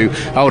TalkSport2.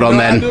 Hold on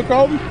then.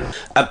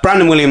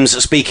 Brandon Williams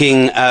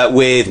speaking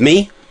with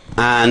me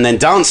and then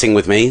dancing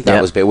with me.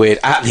 That was a bit weird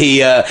at the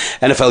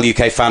NFL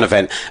UK fan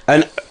event.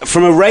 And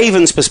from a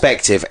Ravens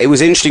perspective, it was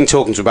interesting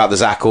talking to him about the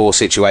Zach Orr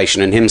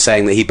situation and him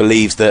saying that he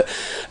believes that,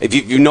 if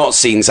you've not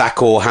seen,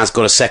 Zach Orr has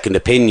got a second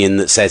opinion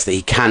that says that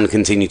he can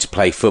continue to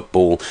play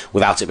football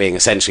without it being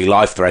essentially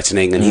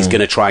life-threatening, and he's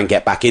going to try and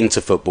get back into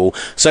football.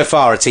 So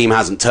far, a team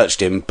hasn't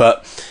touched him,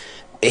 but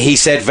He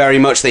said very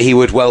much that he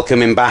would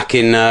welcome him back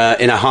in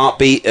a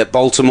heartbeat at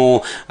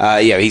Baltimore.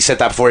 He said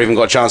that before he even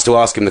got a chance to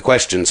ask him the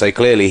question, so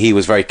clearly he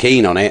was very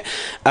keen on it.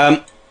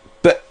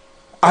 But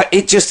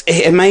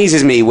it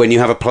amazes me when you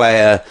have a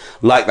player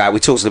like that. We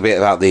talked a bit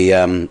about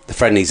the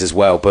friendlies as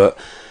well, but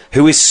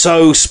who is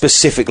so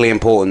specifically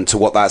important to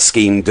what that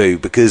scheme do,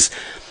 because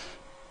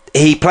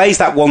he plays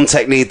that one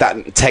technique,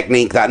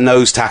 that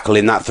nose tackle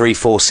in that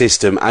 3-4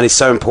 system, and it's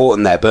so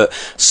important there. But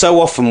so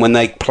often when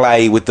they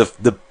play with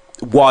the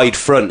wide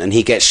front and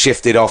he gets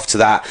shifted off to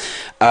that,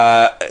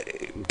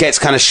 gets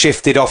kind of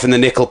shifted off in the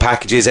nickel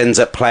packages, ends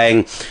up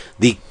playing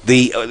the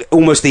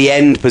almost the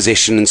end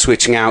position and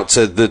switching out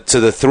to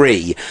the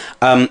 3.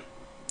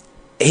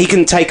 He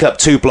can take up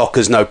 2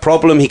 blockers, no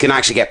problem. He can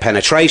actually get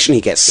penetration. He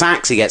gets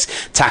sacks. He gets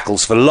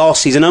tackles for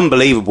loss. He's an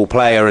unbelievable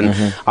player,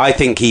 and I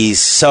think he's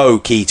so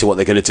key to what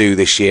they're going to do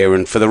this year.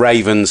 And for the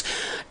Ravens,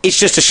 it's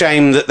just a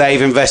shame that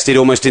they've invested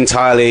almost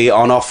entirely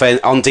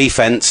on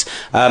defense,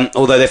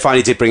 although they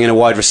finally did bring in a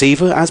wide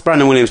receiver, as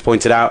Brandon Williams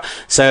pointed out.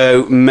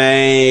 So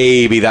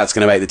maybe that's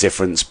going to make the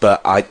difference, but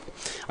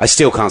I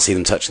still can't see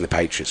them touching the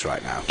Patriots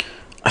right now.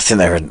 I think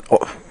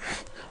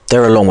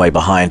they're a long way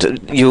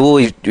behind. You'll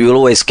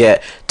always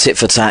get tit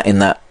for tat in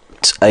that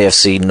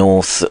AFC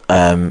North,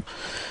 and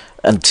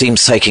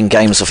teams taking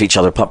games off each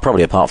other,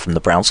 probably apart from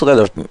the Browns,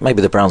 although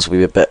maybe the Browns will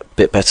be a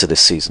bit better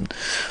this season.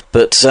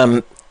 But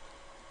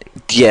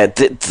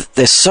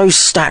they're so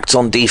stacked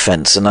on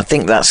defense, and I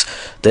think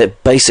they're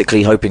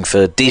basically hoping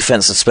for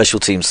defense and special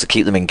teams to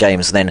keep them in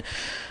games, and then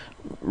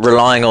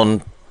relying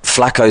on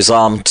Flacco's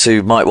arm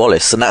to Mike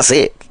Wallace, and that's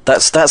it.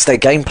 That's their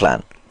game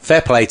plan.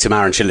 Fair play to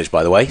Marin Cilic,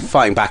 by the way,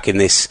 fighting back in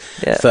this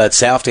third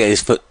set after getting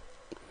his foot.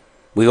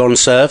 We got on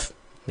serve.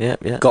 Yeah.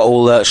 Got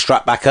all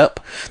strapped back up.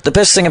 The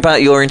best thing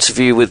about your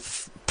interview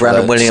with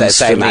Brandon Williams,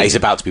 saying that he's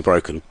about to be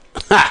broken.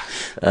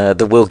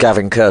 The Will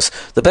Gavin curse.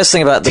 The best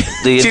thing about the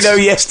do you know,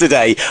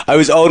 yesterday I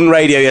was on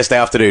radio yesterday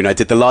afternoon. I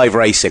did the live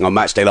racing on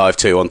Matchday Live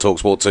 2 on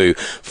TalkSport 2,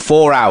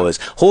 4 hours.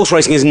 Horse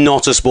racing is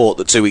not a sport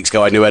that 2 weeks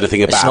ago I knew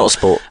anything about. It's not a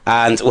sport.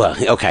 And well,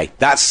 okay,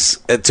 that's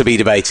to be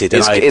debated.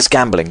 It's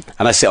gambling,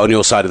 and I sit on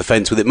your side of the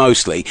fence with it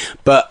mostly.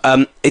 But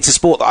it's a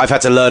sport that I've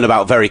had to learn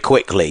about very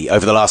quickly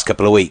over the last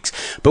couple of weeks.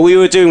 But we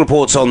were doing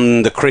reports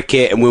on the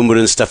cricket and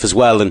Wimbledon stuff as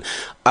well, and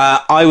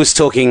I was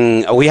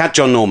talking. We had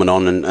John Norman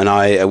on,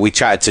 and we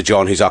chatted to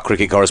John, who's our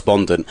cricket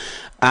correspondent.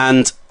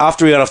 And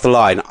after we got off the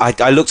line,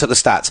 I looked at the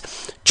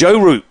stats. Joe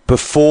Root,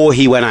 before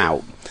he went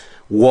out,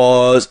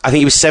 I think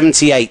he was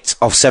 78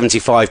 off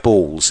 75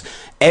 balls.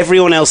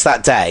 Everyone else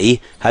that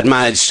day had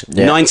managed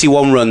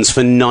 91 runs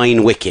for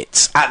 9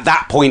 wickets at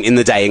that point in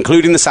the day,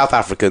 including the South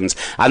Africans,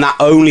 and that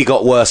only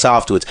got worse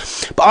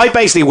afterwards. But I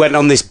basically went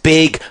on this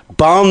big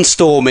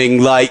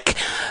barnstorming,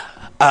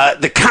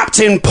 the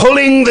captain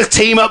pulling the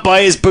team up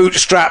by his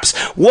bootstraps.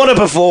 What a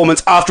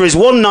performance after his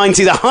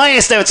 190, the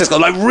highest ever test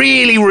score.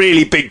 Really,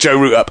 really big Joe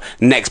Root up.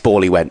 Next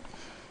ball he went.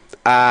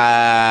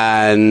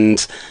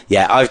 And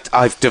yeah,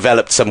 I've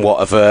developed somewhat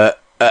of a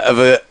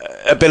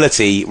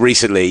ability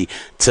recently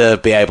to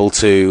be able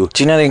to.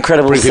 Do you know the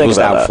incredible thing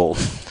about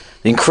that?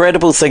 The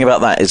incredible thing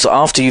about that is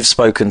after you've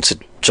spoken to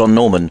John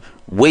Norman,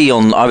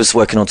 I was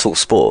working on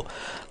TalkSport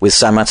with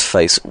Sam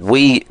Matterface.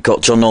 We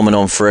got John Norman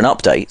on for an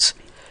update.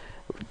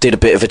 Did a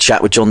bit of a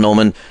chat with John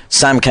Norman.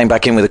 Sam came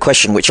back in with a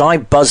question, which I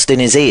buzzed in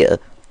his ear,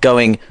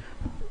 going,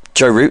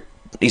 Joe Root,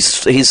 he's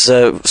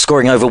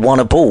scoring over 1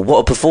 a ball. What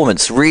a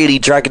performance. Really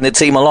dragging the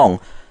team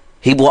along.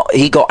 He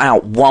got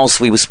out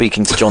whilst we were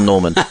speaking to John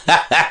Norman.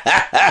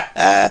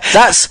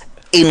 That's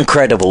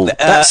incredible.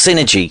 That's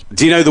synergy.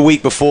 Do you know the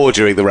week before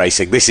during the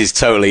racing? This is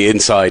totally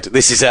inside.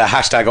 This is a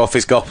hashtag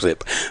office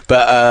gossip.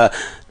 But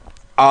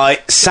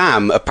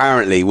Sam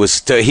apparently he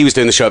was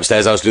doing the show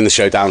upstairs. I was doing the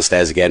show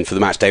downstairs again for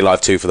the Matchday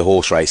Live 2 for the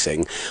horse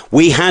racing.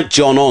 We had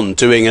John on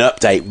doing an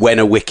update when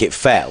a wicket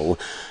fell.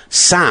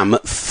 Sam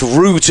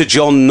threw to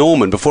John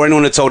Norman before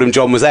anyone had told him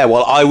John was there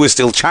while I was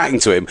still chatting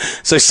to him.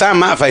 So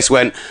Sam Matterface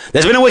went,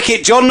 "There's been a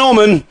wicket, John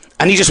Norman,"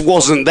 and he just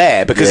wasn't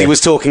there because he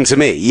was talking to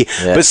me.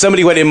 Yeah. But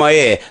somebody went in my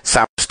ear,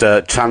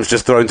 Sam's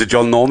just thrown to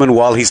John Norman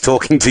while he's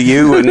talking to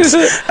you, and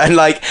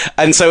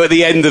so at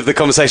the end of the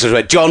conversation I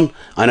went, "John,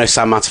 I know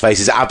Sam Matterface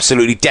is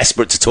absolutely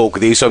desperate to talk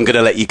with you, so I'm going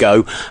to let you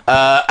go."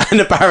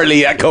 And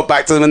apparently I got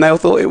back to them and they all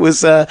thought it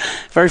was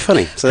very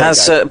funny. So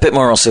has a bit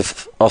more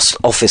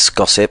office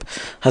gossip.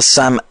 Has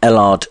Sam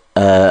Ellard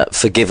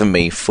forgiven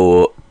me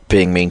for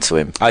being mean to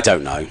him? I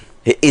don't know.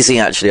 Is he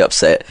actually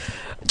upset?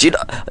 Do you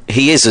know,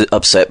 he is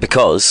upset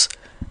because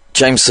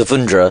James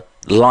Savundra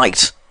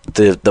liked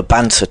the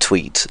banter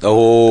tweet.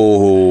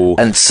 Oh.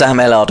 And Sam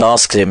Ellard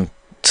asked him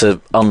to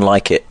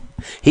unlike it.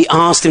 He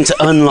asked him to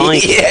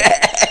unlike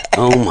it?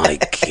 Oh my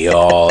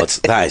God,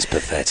 that is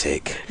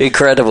pathetic.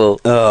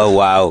 Incredible. Oh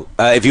wow.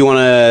 If you want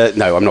to...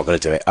 No, I'm not going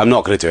to do it.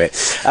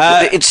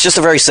 It's just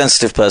a very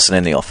sensitive person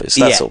in the office,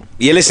 that's all.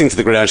 You're listening to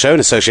The Gridiron Show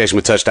in association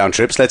with Touchdown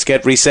Trips. Let's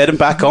get reset and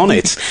back on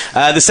it.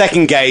 The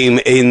second game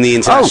in the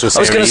International Series. I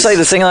was going to say,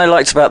 the thing I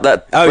liked about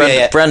that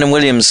Brandon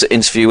Williams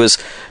interview was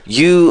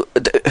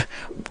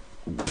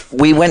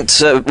we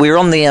were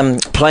on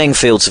the playing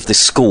fields of this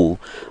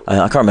school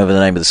I can't remember the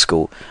name of the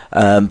school,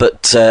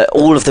 but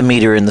all of the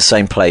media in the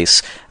same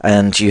place,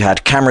 and you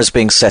had cameras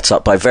being set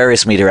up by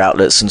various media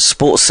outlets, and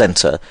Sports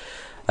Centre,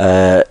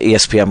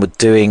 ESPN, were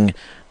doing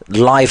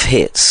live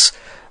hits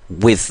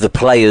with the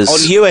players on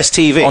US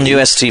TV. On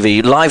US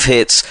TV, live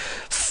hits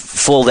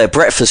for their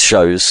breakfast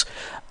shows,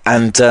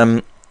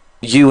 and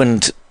you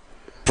and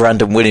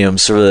Brandon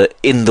Williams were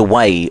in the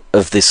way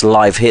of this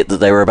live hit that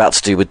they were about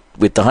to do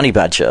with the Honey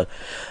Badger,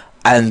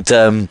 and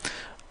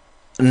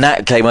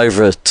Nat came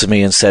over to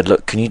me and said,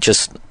 "Look, can you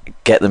just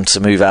get them to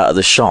move out of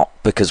the shot,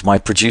 because my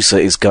producer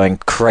is going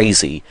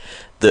crazy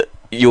that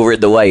you're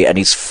in the way," and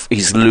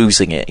he's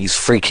losing it, he's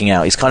freaking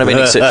out, he's kind of in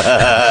it.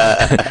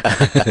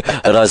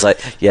 And I was like,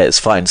 "Yeah, it's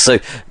fine." So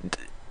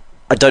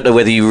I don't know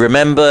whether you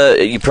remember,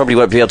 you probably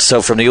won't be able to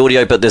tell from the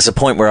audio, but there's a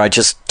point where I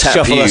just tap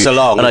Shuffle you us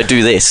along, and I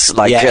do this,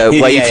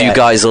 wave you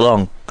guys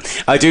along.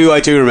 I do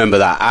remember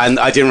that, and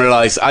I didn't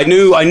realise. I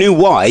knew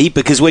why,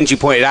 because when you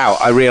pointed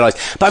out, I realised.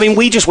 But I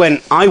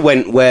mean, I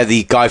went where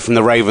the guy from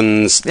the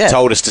Ravens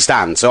told us to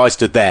stand, so I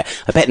stood there.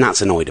 I bet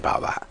Nat's annoyed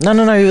about that.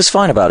 No, he was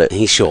fine about it.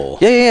 He's sure.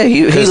 Yeah.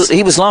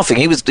 He was laughing.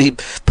 He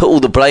put all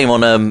the blame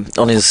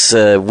on his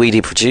weedy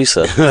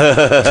producer.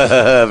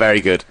 Very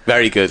good.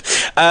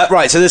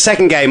 Right. So the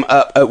second game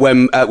at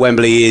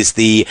Wembley is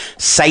the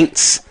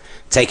Saints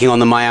taking on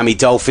the Miami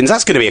Dolphins.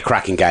 That's going to be a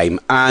cracking game.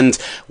 And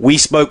we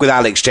spoke with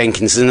Alex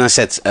Jenkins, and I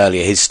said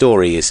earlier, his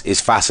story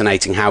is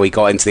fascinating, how he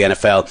got into the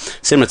NFL,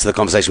 similar to the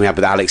conversation we had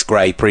with Alex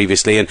Gray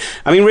previously. And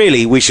I mean,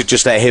 really, we should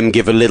just let him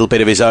give a little bit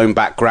of his own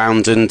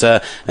background and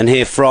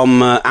hear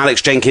from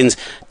Alex Jenkins,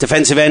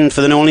 defensive end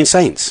for the New Orleans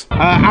Saints.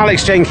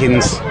 Alex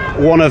Jenkins,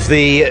 one of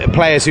the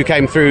players who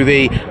came through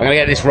the, I'm going to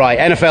get this right,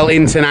 NFL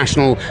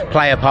International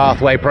Player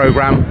Pathway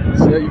Program.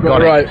 Yeah, you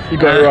got it right. You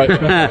got it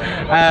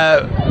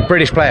right.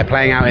 British player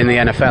playing out in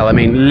the NFL. I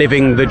mean,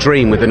 living the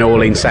dream with the New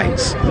Orleans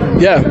Saints.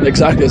 Yeah,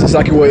 exactly. It's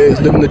exactly what it is.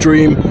 Living the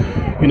dream.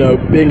 You know,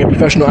 being a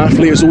professional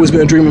athlete has always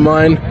been a dream of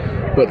mine.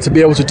 But to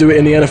be able to do it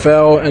in the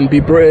NFL and be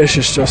British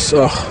is just,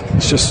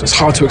 it's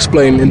hard to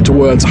explain into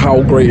words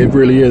how great it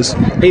really is.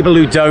 People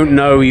who don't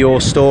know your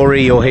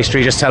story, your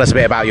history, just tell us a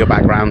bit about your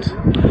background.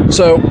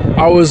 So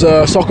I was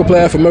a soccer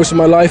player for most of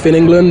my life in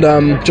England,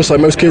 just like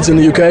most kids in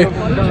the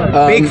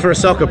UK. Big for a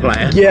soccer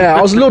player. Yeah,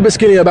 I was a little bit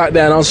skinnier back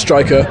then. I was a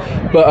striker,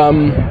 but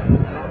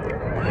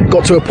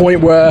got to a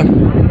point where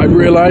I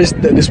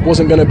realised that this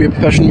wasn't going to be a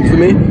profession for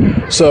me.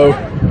 So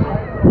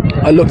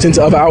I looked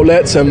into other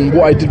outlets, and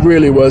what I did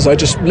really was I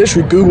just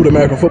literally Googled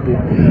American football.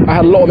 I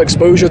had a lot of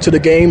exposure to the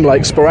game,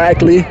 like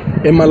sporadically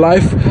in my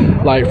life,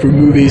 like through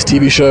movies,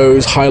 TV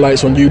shows,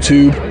 highlights on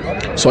YouTube.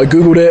 So I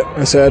Googled it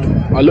and said,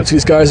 I looked at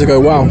these guys and go,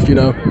 wow, you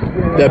know,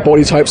 their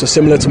body types are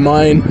similar to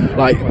mine.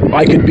 Like,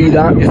 I could be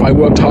that if I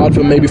worked hard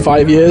for maybe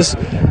 5 years.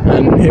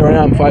 And here I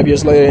am 5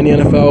 years later in the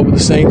NFL with the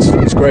Saints.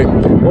 It's great.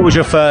 What was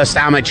your first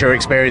amateur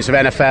experience of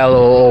NFL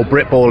or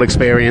Brit Ball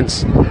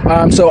experience?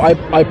 So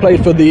I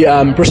played for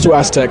the Bristol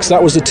Aztecs.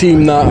 That was the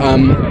team that,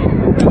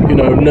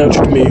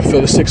 nurtured me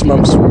for the 6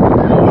 months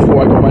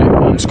before I got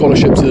my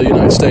scholarship to the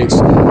United States.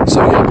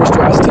 So yeah,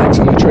 Bristol Aztecs,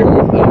 and I trained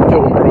with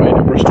Philton Pride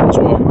in Bristol as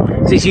well.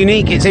 So it's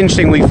unique. It's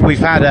interesting. We've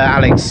had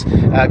Alex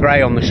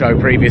Gray on the show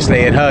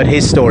previously and heard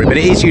his story, but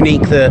it is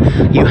unique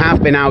that you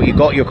have been out, you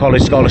got your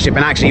college scholarship,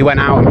 and actually you went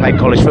out and played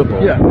college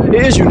football. Yeah, it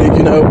is unique.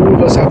 You know, all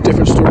of us have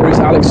different stories.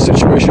 Alex's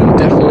situation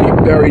definitely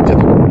very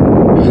difficult.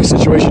 The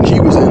situation he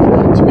was in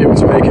to be able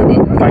to make it,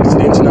 but thanks to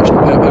the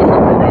International Player Pathway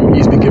Program,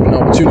 he's been given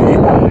an opportunity.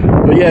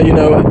 But yeah, you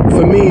know,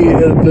 for me,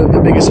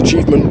 the biggest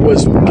achievement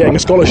was getting a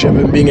scholarship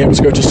and being able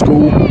to go to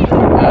school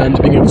and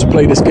being able to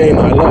play this game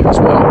that I love as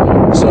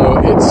well. So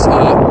it's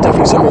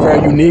definitely something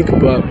very unique,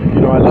 but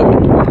you know, I love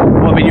it.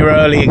 What have been your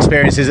early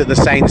experiences at the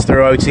Saints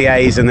through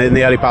OTAs and in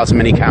the early parts of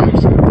mini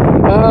camps?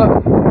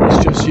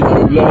 It's just, you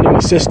know, learning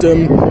the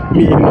system,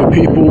 meeting new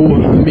people,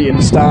 meeting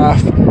the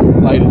staff,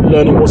 like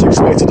learning what's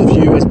expected of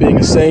you as being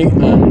a Saint,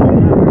 and you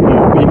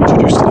know, being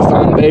introduced to the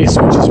fan base,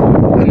 which is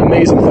an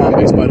amazing fan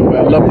base, by the way.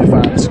 I love the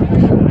fans,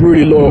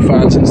 really loyal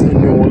fans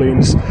in New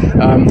Orleans.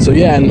 So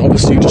yeah, and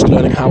obviously just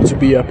learning how to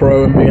be a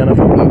pro and be an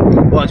NFL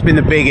player. What's been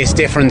the biggest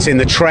difference in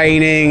the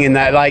training, in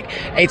that, like,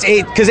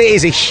 because it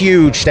is a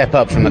huge step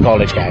up from the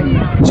college game?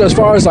 So as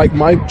far as like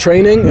my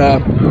training,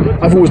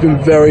 I've always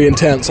been very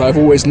intense. I've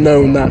always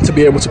known that to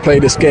be able to play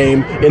this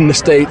game in the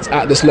States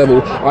at this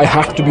level, I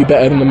have to be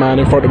better than the man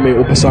in front of me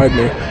or beside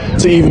me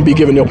to even be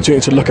given the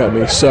opportunity to look at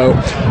me. So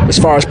as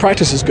far as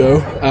practices go,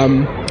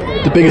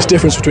 the biggest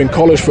difference between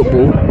college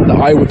football that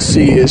I would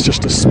see is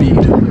just the speed.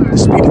 The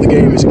speed of the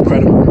game is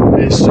incredible.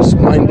 It's just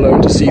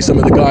mind-blowing to see some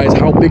of the guys,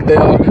 how big they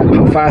are,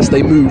 how fast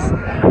they move.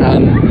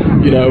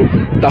 And, you know,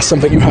 that's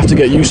something you have to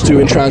get used to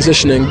in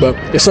transitioning, but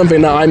it's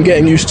something that I'm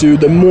getting used to.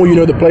 The more you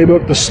know the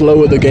playbook, the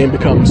slower the game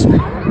becomes.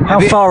 How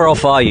far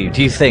off are you,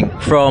 do you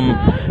think, from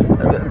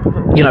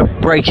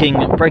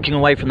breaking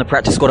away from the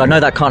practice squad? I know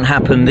that can't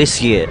happen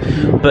this year,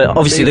 but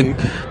obviously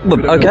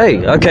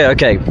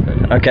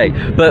okay.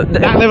 But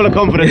that level of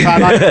confidence, I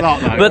like a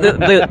lot, though.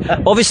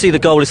 But obviously the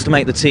goal is to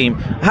make the team.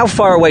 How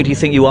far away do you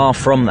think you are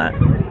from that?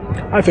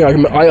 I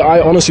think I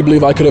honestly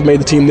believe I could have made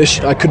the team this.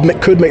 I could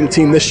make the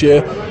team this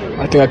year.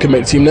 I think I could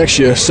make the team next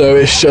year. So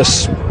it's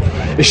just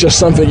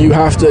something you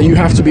have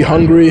to be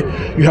hungry.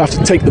 You have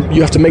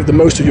to make the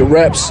most of your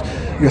reps.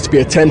 You have to be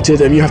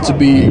attentive, and you have to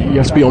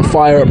be on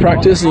fire at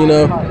practice. You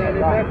know,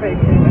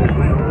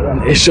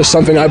 it's just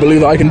something I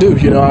believe that I can do.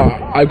 You know,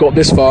 I got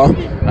this far,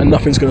 and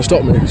nothing's going to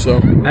stop me. So,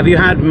 have you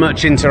had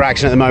much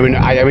interaction at the moment?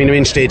 I mean, I'm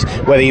interested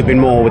whether you've been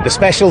more with the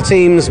special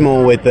teams,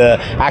 more with the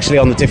actually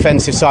on the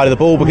defensive side of the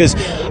ball. Because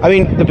I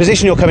mean, the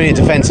position you're coming in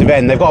at defensive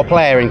end, they've got a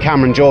player in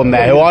Cameron Jordan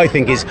there who I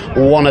think is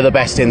one of the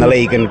best in the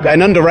league and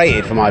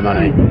underrated for my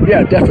money.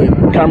 Yeah,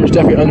 definitely. Cameron's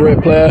definitely an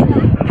underrated player.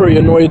 Pretty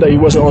annoyed that he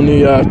wasn't on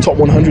the top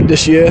 100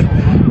 this year,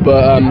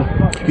 but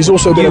he's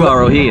also been. You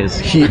are, or he is.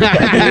 He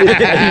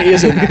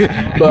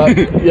isn't. But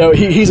you know,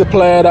 he's a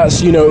player that's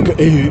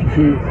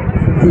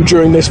who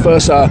during this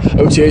first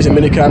OTAs and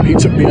minicamp, he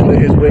took me under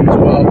his wing as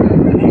well,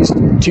 and he's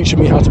teaching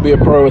me how to be a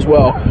pro as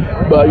well.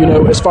 But you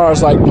know, as far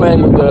as like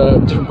playing with the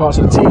different parts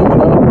of the team, you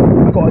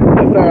know, I've got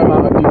a fair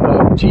amount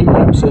of team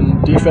reps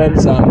and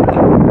defense,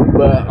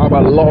 but I've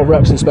had a lot of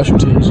reps in special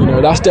teams. You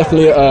know, that's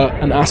definitely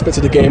an aspect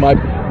of the game I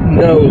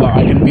know that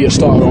I can be a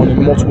starter on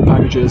in multiple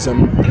packages,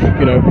 and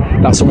you know,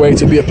 that's a way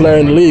to be a player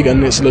in the league,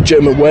 and it's a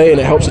legitimate way, and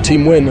it helps the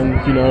team win,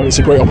 and you know, it's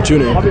a great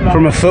opportunity.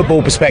 From a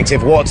football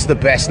perspective, what's the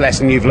best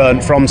lesson you've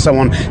learned from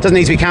someone? It doesn't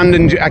need to be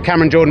Cameron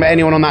Jordan, but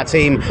anyone on that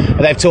team.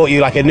 They've taught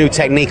you like a new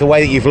technique, a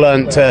way that you've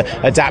learned to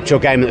adapt your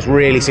game that's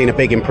really seen a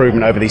big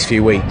improvement over these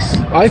few weeks.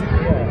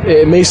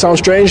 It may sound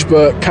strange,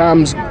 but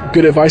Cam's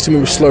good advice to me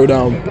was slow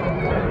down.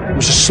 It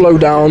was just slow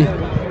down,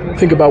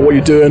 think about what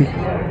you're doing,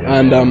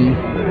 and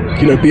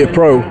you know, be a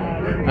pro.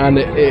 And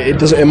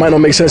it might not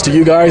make sense to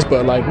you guys,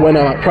 but like when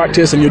I'm at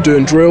practice and you're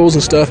doing drills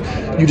and stuff,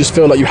 you just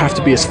feel like you have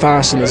to be as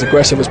fast and as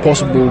aggressive as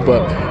possible.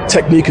 But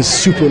technique is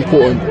super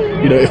important,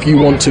 you know, if you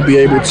want to be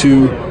able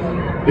to,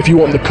 if you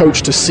want the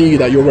coach to see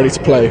that you're ready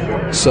to play.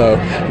 So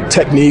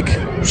technique,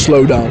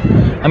 slow down.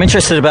 I'm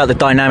interested about the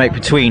dynamic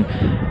between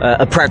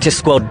a practice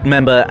squad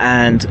member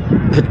and,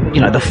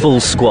 you know, the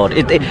full squad.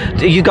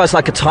 Are you guys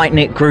like a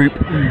tight-knit group?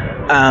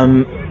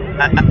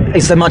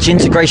 Is there much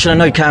integration? I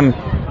know Cam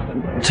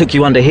took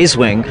you under his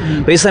wing,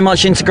 but is there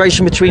much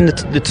integration between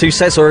the two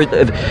sets, or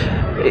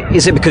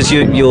is it because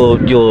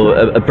you're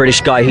a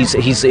British guy? He's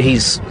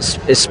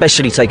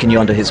especially taken you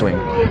under his wing.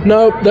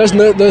 No, there's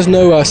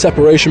no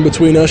separation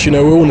between us. You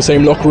know, we're all in the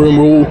same locker room.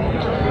 We're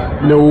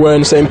all, you know, we're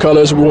wearing the same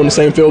colours. We're all in the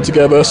same field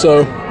together.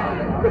 So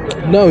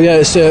no,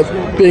 yeah, it's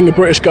being a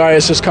British guy.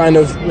 It's just kind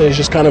of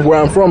where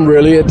I'm from.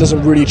 Really, it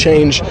doesn't really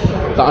change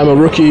that I'm a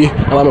rookie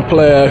and I'm a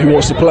player who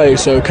wants to play.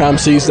 So Cam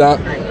sees that.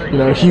 You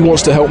know, he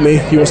wants to help me.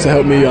 He wants to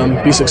help me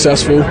be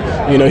successful.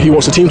 You know, he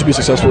wants the team to be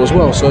successful as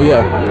well. So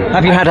yeah.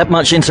 Have you had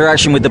much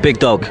interaction with the big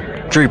dog,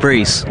 Drew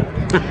Brees?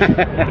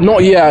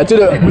 Not yet.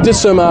 We did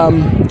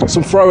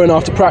some throwing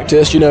after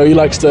practice. You know,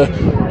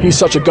 he's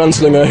such a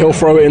gunslinger. He'll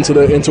throw it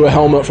into a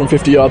helmet from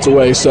 50 yards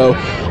away. So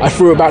I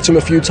threw it back to him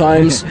a few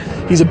times.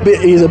 He's a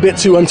bit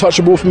too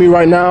untouchable for me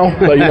right now.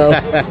 But you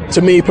know,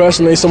 to me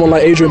personally, someone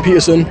like Adrian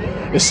Peterson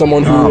is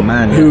someone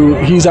who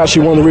he's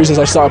actually one of the reasons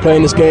I started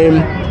playing this game.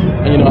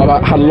 And you know,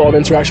 I've had a lot of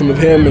interaction with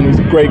him, and he's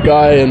a great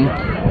guy, and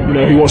you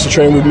know, he wants to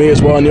train with me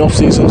as well in the off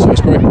season, so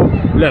it's great.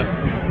 Look,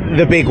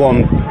 the big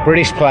one,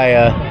 British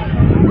player.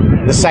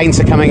 The Saints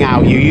are coming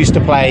out. You used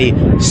to play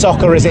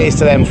soccer as it is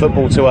to them,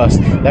 football to us.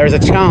 There is a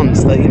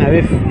chance that, you know,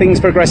 if things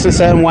progress in a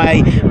certain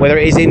way, whether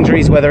it is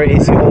injuries, whether it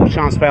is your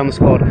chance to play on the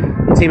squad,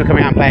 the team are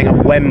coming out and playing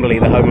at Wembley,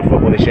 the home of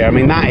football this year. I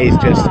mean, that is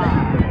just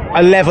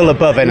a level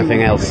above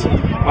anything else.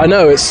 I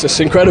know, it's just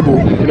incredible.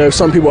 You know,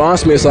 some people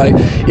ask me, it's like,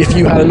 if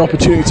you had an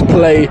opportunity to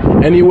play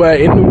anywhere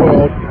in the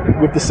world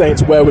with the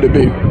Saints, where would it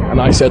be?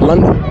 And I said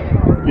London,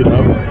 you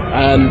know,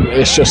 and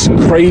it's just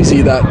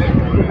crazy that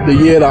the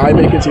year that I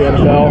make it to the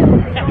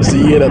NFL is the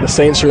year that the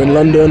Saints are in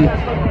London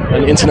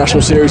and the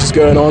international series is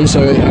going on,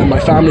 so and my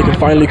family can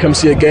finally come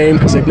see a game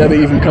because they've never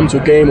even come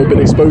to a game or been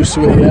exposed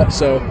to it yet,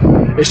 so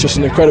it's just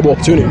an incredible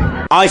opportunity.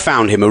 I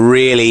found him a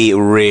really,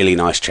 really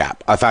nice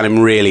chap. I found him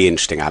really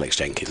interesting, Alex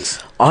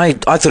Jenkins. I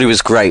thought he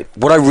was great.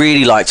 What I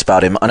really liked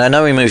about him, and I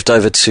know he moved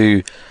over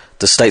to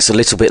the States a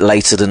little bit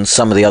later than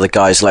some of the other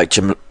guys like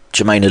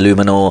Jermaine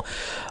Illuminor,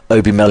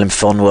 Obi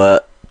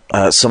Melinfonwa,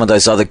 some of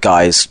those other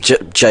guys,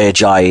 Jay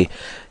Ajayi.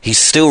 He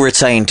still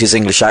retained his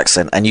English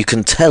accent, and you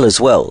can tell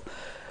as well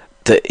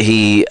that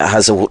he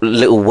has a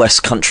little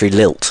West Country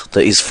lilt,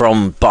 that he's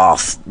from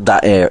Bath,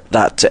 that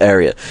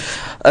area.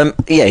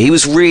 Yeah, he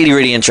was really,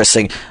 really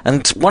interesting.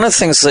 And one of the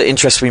things that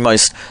interests me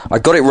most, I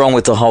got it wrong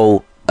with the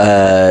whole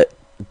they're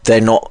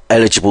not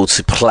eligible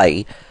to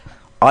play.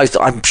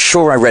 I'm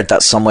sure I read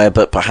that somewhere,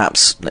 but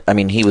perhaps, I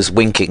mean, he was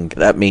winking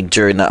at me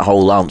during that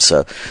whole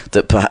answer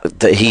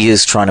that he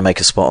is trying to make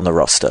a spot on the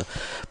roster.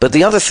 But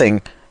the other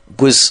thing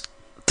was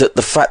that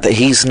the fact that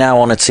he's now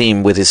on a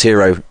team with his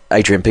hero,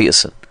 Adrian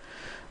Peterson,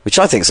 which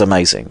I think is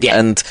amazing. Yeah.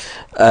 And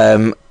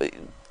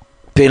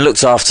being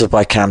looked after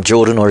by Cam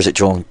Jordan, or is it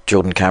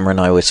Jordan Cameron?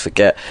 I always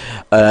forget.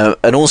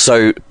 And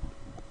also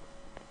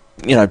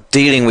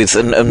dealing with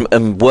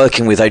and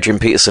working with Adrian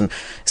Peterson,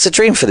 it's a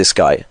dream for this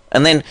guy.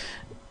 And then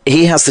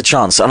he has the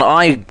chance, and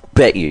I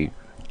bet he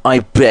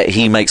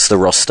makes the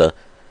roster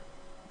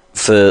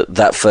for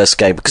that first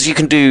game, because you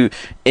can do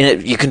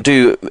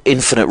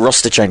infinite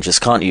roster changes,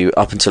 can't you,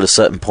 up until a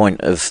certain point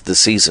of the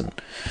season,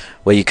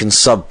 where you can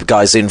sub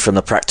guys in from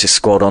the practice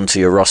squad onto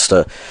your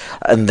roster,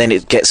 and then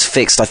it gets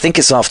fixed. I think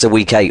it's after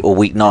week 8 or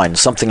week 9,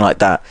 something like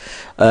that.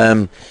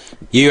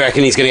 You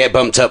reckon he's going to get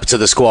bumped up to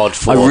the squad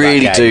for I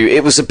really do.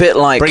 It was a bit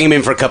like... Bring him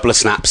in for a couple of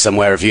snaps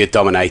somewhere if you're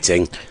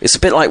dominating. It's a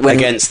bit like when...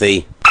 Against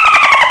the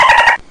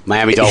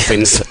Miami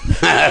Dolphins.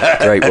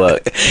 Great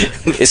work.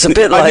 It's a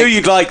bit like... I knew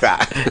you'd like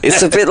that.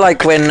 It's a bit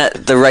like when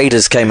the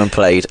Raiders came and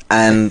played,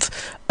 and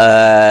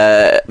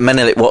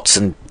Menelik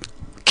Watson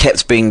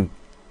kept being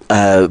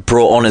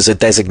brought on as a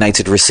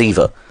designated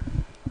receiver.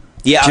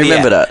 Yeah, do you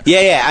remember that?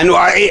 Yeah. And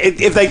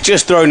if they'd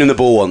just thrown him the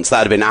ball once,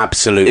 that'd have been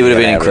absolutely. It would have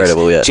hilarious. been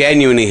incredible. Yeah,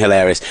 genuinely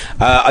hilarious.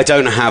 I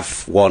don't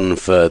have one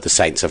for the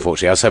Saints,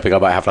 unfortunately. I was hoping I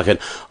might have like an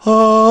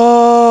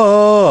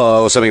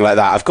or something like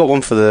that. I've got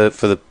one for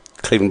the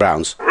Cleveland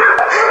Browns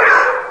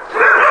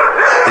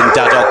in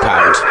Dog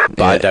Pound,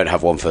 but I don't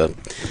have one for.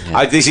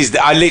 Yeah.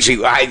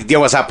 You know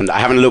what's happened? I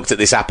haven't looked at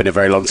this app in a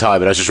very long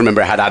time, but I just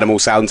remember it had animal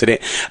sounds in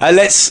it.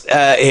 Let's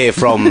hear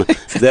from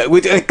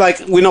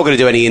we're not going to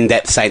do any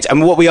in-depth Saints,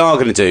 and what we are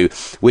going to do,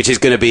 which is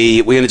going to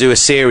be, we're going to do a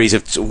series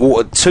of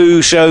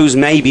 2 shows,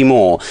 maybe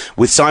more,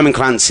 with Simon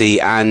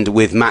Clancy and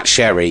with Matt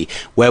Sherry,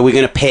 where we're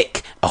going to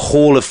pick a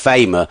Hall of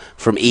Famer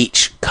from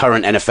each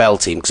current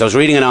NFL team. Because I was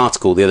reading an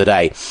article the other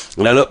day,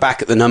 and I looked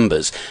back at the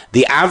numbers.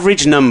 The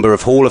average number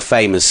of Hall of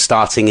Famers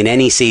starting in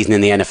any season in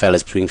the NFL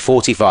is between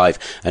 45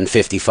 and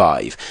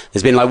 55.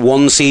 There's been like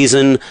one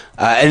season,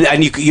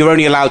 and you're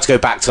only allowed to go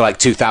back to like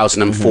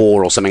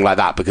 2004 or something like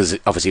that, because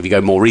obviously if you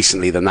go more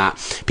recently than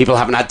that, people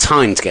haven't had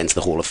time to get into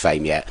the Hall of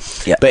Fame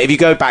yet. Yeah. But if you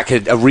go back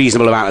a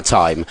reasonable amount of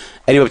time,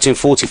 anywhere between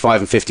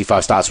 45 and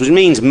 55 starts, which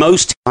means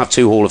most teams have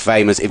 2 Hall of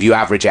Famers if you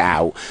average it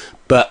out,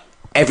 but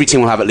every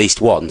team will have at least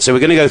one. So we're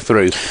going to go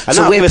through. And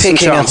so we're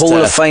picking a Hall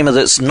of Famer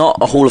that's not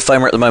a Hall of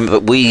Famer at the moment,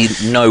 but we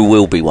know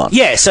will be one.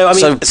 Yeah, so I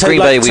mean... So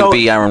Green Bay would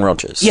be Aaron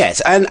Rodgers.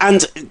 Yes,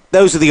 and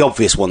those are the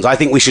obvious ones. I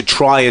think we should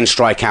try and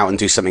strike out and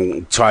do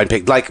something, try and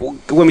pick... Like,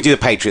 when we do the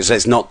Patriots,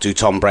 let's not do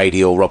Tom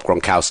Brady or Rob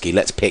Gronkowski.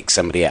 Let's pick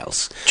somebody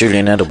else.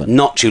 Julian Edelman.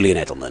 Not Julian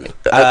Edelman.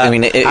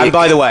 And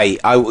by the way,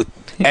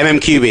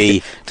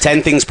 MMQB,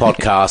 10 Things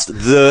Podcast,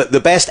 the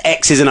best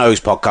X's and O's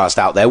podcast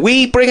out there.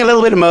 We bring a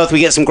little bit of mirth, we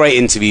get some great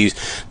interviews.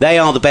 They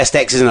are the best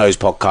X's and O's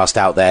podcast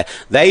out there.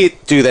 They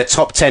do their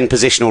top 10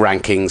 positional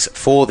rankings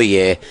for the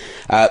year,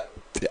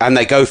 and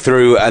they go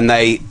through and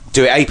they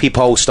do it AP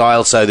poll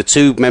style, so the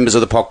 2 members of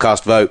the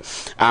podcast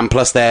vote, and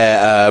plus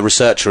their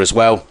researcher as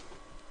well.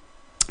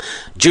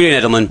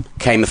 Julian Edelman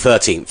came the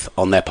 13th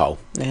on their poll.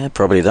 Yeah,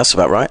 probably that's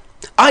about right.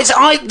 My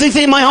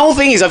whole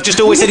thing is I've just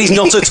always said he's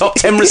not a top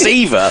 10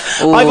 receiver.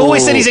 Ooh. I've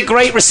always said he's a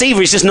great receiver.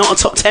 He's just not a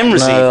top 10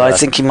 receiver. No, I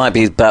think he might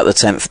be about the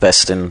 10th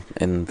best in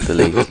the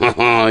league.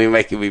 Oh, you're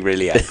making me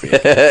really angry.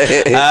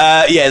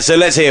 So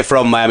let's hear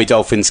from Miami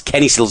Dolphins.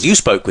 Kenny Stills. You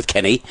spoke with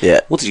Kenny.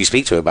 Yeah. What did you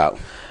speak to him about?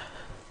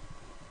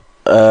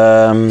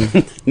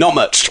 Not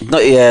much.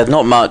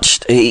 Not much.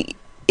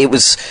 It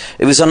was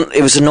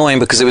annoying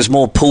because it was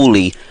more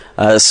poorly.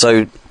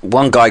 So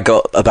one guy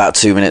got about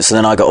 2 minutes, and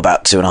then I got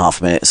about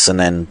 2.5 minutes, and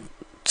then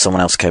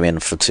someone else came in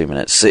for 2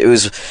 minutes. It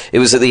was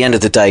at the end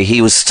of the day.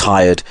 He was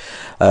tired.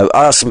 I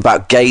asked him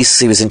about Gase.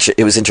 He was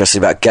interested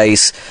about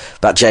Gase,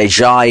 about Jay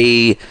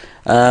Ajayi,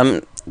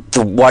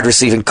 the wide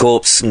receiving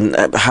corps,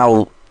 and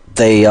how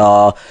they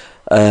are.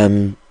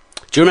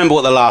 Do you remember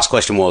what the last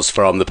question was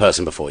from the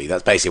person before you?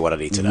 That's basically what I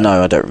need to know.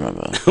 No, I don't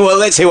remember. Well,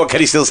 let's hear what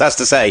Kenny Stills has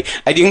to say,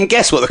 and you can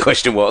guess what the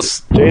question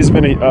was. Jay's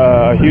been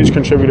a huge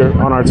contributor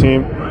on our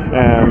team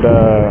and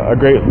a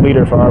great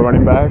leader for our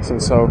running backs.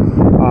 And so,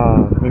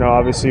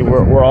 obviously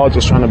we're all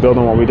just trying to build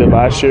on what we did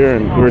last year.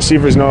 And the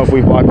receivers know if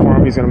we block for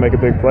him, he's going to make a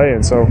big play.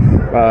 And so,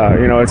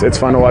 it's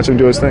fun to watch him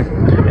do his thing.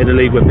 In a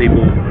league where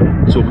people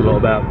talk a lot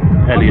about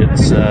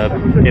Elliott's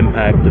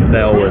impact and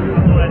Bell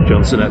and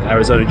Johnson at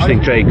Arizona, do you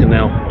think Jay can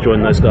now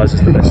join those guys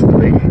as the best in the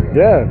league?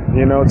 Yeah,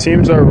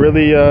 teams are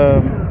really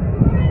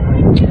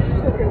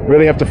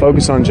have to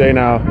focus on Jay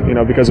now,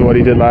 because of what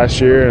he did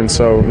last year, and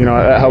so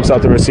that helps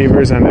out the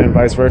receivers and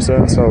vice versa.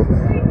 And so,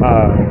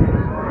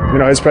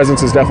 his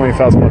presence is definitely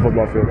felt on the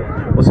football field.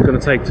 What's it going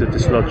to take to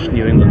dislodge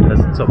New England as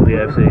the top of the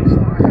AFC East?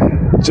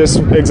 Just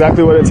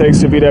exactly what it takes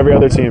to beat every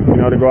other team.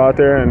 To go out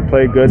there and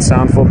play good,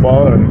 sound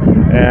football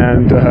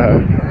and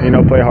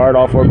play hard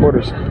all 4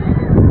 quarters.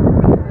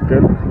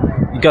 Good.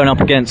 Going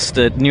up against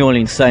the New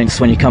Orleans Saints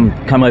when you come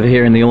over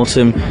here in the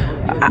autumn,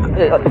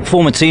 a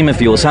former team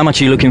of yours, how much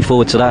are you looking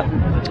forward to that?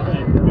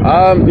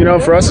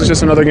 For us, it's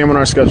just another game on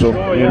our schedule,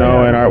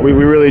 and we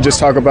really just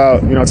talk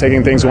about,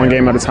 taking things one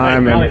game at a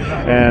time,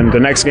 and the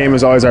next game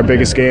is always our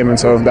biggest game, and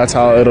so that's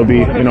how it'll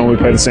be, when we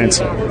play the Saints.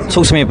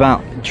 Talk to me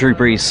about Drew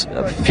Brees,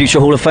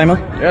 future Hall of Famer?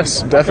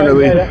 Yes,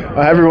 definitely.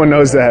 Everyone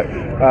knows that.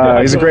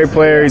 he's a great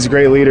player. He's a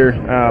great leader.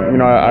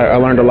 I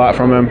learned a lot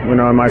from him,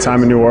 in my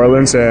time in New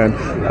Orleans, and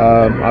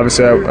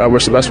obviously I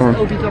wish the best for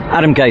him.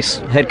 Adam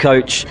Gase, head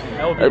coach.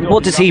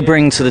 What does he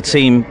bring to the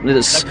team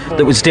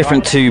that was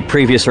different to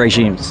previous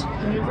regimes?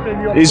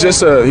 He's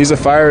a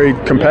fiery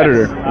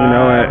competitor,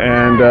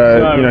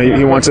 and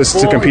he wants us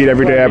to compete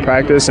every day at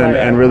practice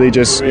and really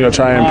just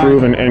try and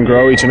improve and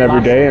grow each and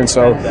every day. And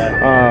so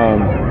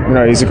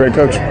he's a great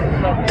coach.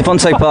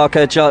 Devontae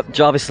Parker,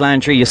 Jarvis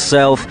Landry,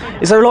 yourself.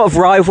 Is there a lot of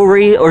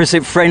rivalry, or is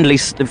it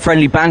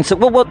friendly banter?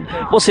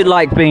 What's it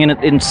like being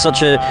in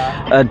such a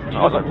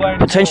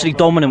potentially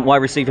dominant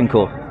wide receiving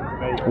corps?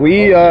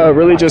 We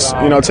really just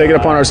take it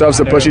upon ourselves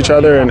to push each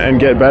other and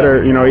get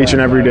better each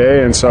and every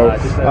day. And so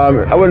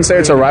I wouldn't say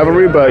it's a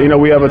rivalry, but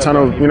we have a ton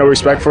of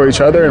respect for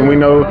each other, and we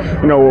know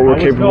what we're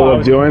capable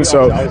of doing.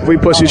 So if we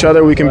push each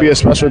other, we can be a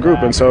special group.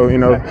 And so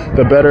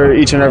the better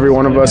each and every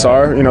one of us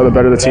are, the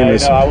better the team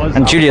is.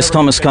 And Julius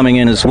Thomas coming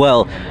in as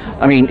well.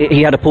 I mean,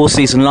 he had a poor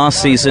season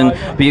last season,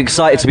 but you're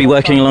excited to be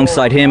working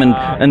alongside him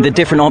and the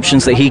different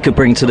options that he could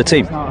bring to the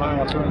team.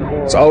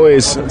 It's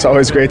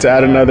always great to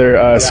add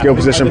another skill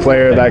position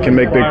player that can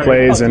make big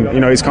plays, and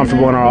he's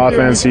comfortable in our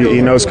offense.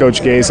 He knows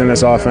Coach Gase in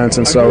this offense,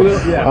 and so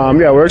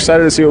we're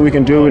excited to see what we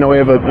can do. We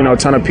have a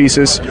ton of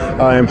pieces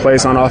in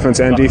place on offense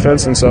and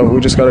defense, and so we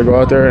just got to go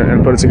out there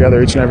and put it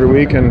together each and every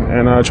week and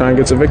try and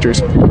get some victories.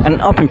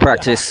 And up in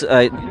practice,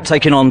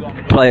 taking on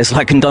players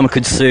like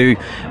Ndamukong Suh,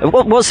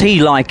 what was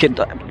he like?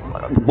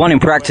 One in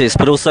practice,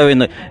 but also in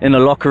the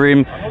locker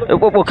room.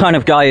 What kind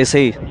of guy is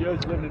he?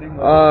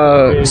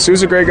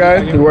 Sue's a great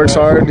guy. He works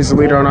hard. He's a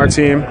leader on our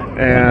team,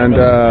 and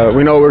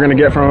we know what we're going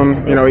to get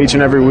from him, each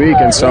and every week.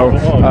 And so,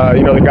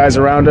 the guys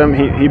around him,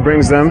 he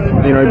brings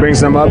them. He brings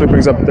them up. He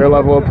brings up their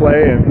level of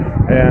play,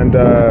 and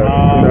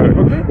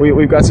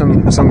we've got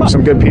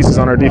some good pieces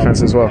on our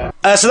defense as well.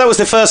 So that was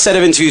the first set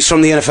of interviews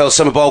from the NFL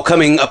Summer Bowl.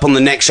 Coming up on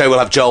the next show, we'll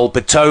have Joel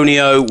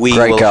Bitonio.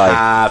 Great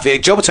guy.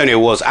 Joel Bitonio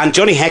was, and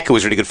Johnny Hecker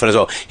was really good fun as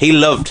well. He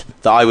loved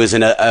that I was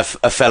in a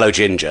fellow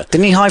ginger.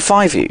 Didn't he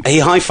high-five you? He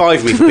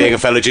high-fived me for being a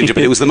fellow ginger,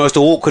 but it was the most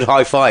awkward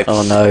high-five.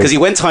 Oh, no. Because he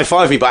went to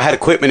high-five me, but I had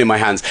equipment in my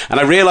hands, and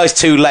I realised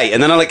too late,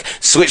 and then I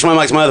switched my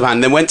mic to my other hand,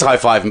 and then went to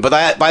high-five him, but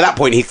by that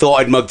point he thought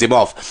I'd mugged him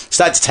off.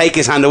 Started to take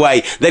his hand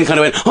away, then kind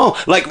of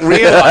went,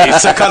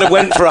 realised, so kind of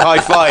went for a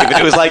high-five, and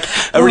it was like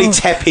a really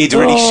tepid,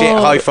 really shit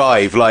high-five.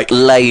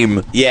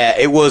 Lame. Yeah,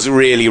 it was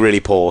really, really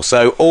poor.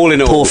 So all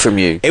in all... Poor from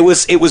you. It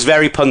was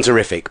very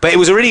punterific, but it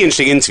was a really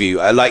interesting interview.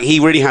 He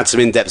really had some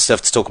in-depth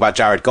stuff to talk about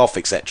Jared Goff,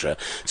 etc.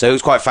 So it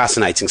was quite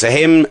fascinating. So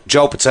him,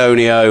 Joel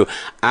Bitonio,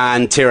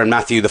 and Tyrann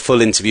Mathieu, the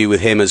full interview with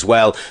him as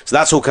well. So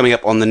that's all coming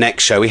up on the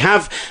next show. We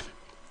have,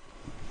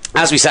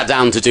 as we sat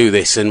down to do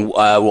this, and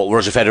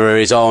Roger Federer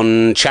is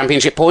on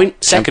championship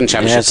point, second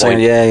championship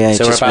point. Yeah.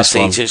 So we're about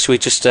to see. Should we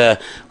just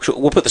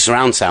we'll put the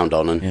surround sound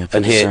on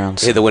and hear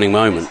the winning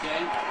moment.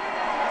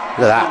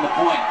 Look at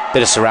that.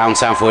 Bit of surround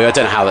sound for you. I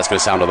don't know how that's going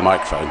to sound on the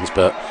microphones,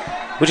 but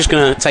we're just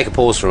going to take a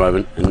pause for a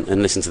moment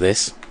and listen to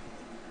this.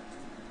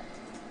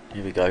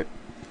 Here we go.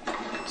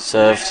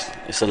 Served.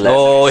 It's a let.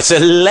 Oh, it's a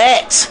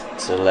let.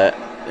 It's a let.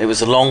 It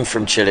was a long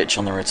from Cilic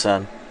on the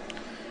return.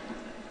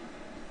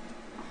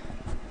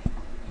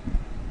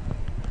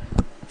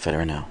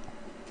 Federer now.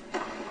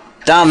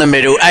 Down the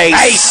middle.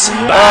 Ace.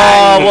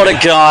 Oh, what a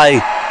guy.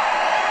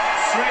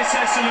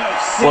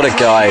 What a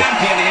guy.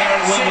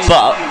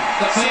 But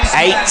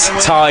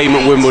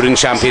 8-time Wimbledon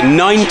champion,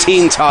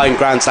 19-time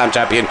Grand Slam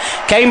champion,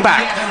 came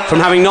back from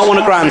having not won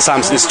a Grand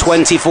Slam since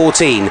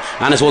 2014 and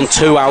has won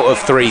 2 out of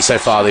 3 so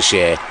far this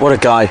year. What a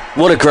guy.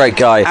 What a great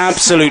guy.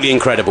 Absolutely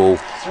incredible.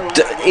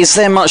 Is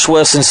there much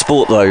worse in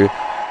sport, though,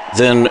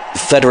 than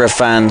Federer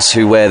fans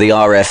who wear the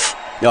RF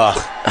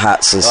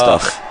hats and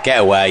stuff? Get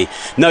away.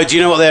 No, do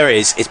you know what there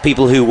is? It's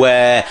people who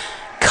wear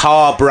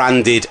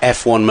car-branded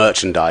F1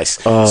 merchandise.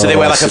 So they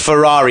wear like a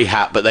Ferrari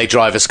hat, but they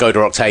drive a Skoda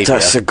Octavia.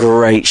 That's a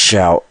great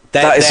shout.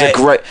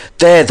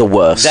 They're the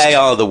worst. They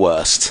are the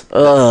worst.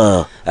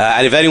 And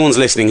if anyone's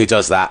listening who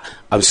does that,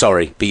 I'm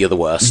sorry, but you're the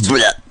worst. The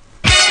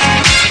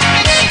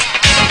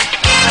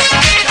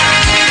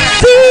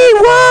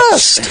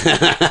worst.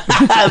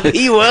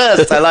 The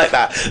worst. I like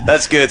that.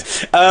 That's good.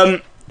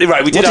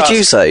 Right, we did. What did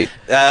you say?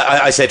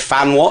 I said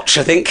fan watch,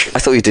 I think. I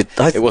thought you did.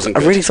 It wasn't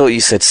good. I really thought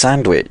you said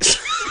sandwich.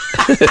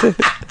 I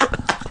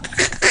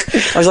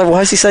was like,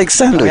 why is he saying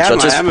sandwich?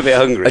 I am a bit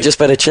hungry. I just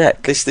better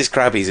check. This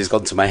Krabby's has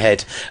gone to my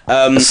head.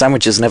 A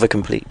sandwich is never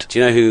complete. Do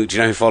you know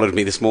who followed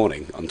me this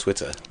morning on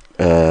Twitter?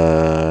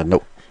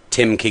 Nope.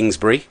 Tim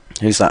Kingsbury.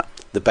 Who's that?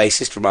 The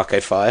bassist from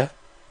Arcade Fire.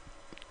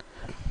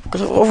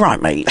 All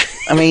right, mate.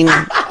 I mean,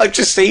 I've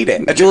just seen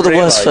it. You're the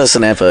worst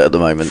person ever at the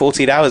moment.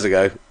 14 hours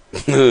ago.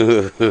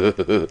 There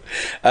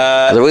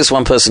is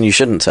one person you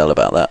shouldn't tell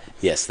about that.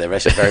 Yes, there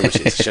very much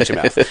is. Shut your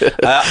mouth.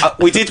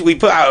 We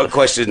put out a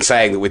question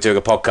saying that we're doing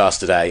a podcast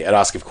today and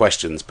asking for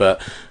questions, but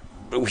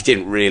we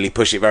didn't really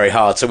push it very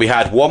hard. So we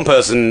had one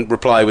person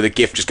reply with a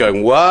GIF just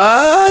going,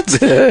 "What?"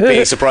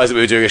 being surprised that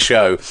we were doing a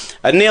show.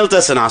 And Neil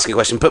doesn't ask a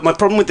question, but my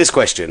problem with this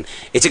question,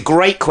 it's a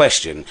great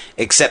question,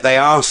 except they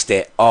asked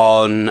it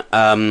on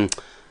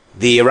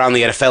the Around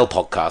the NFL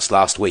podcast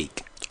last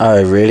week.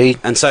 Oh, really?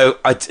 And so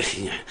I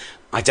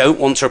don't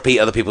want to repeat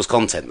other people's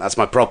content. That's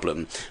my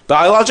problem. But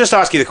I'll just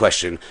ask you the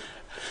question.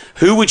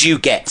 Who would you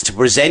get to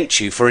present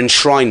you for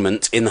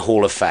enshrinement in the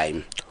Hall of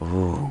Fame?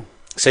 Ooh.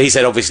 So he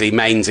said, obviously,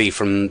 Mainsy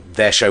from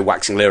their show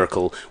Waxing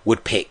Lyrical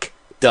would pick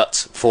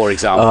Dutt, for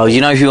example. Oh, you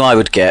know who I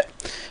would get?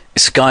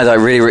 It's a guy that I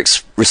really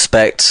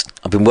respect.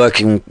 I've been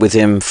working with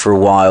him for a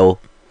while.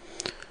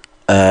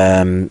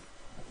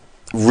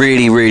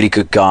 Really, really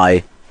good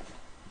guy.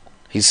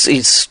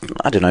 He's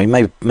I don't know, he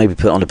maybe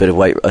put on a bit of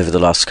weight over the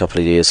last couple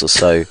of years or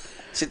so.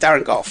 Is it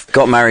Darren Goff?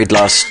 Got married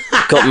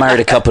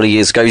a couple of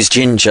years ago. He's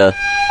ginger.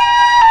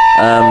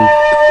 A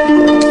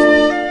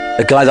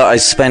guy that I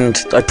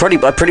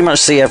pretty much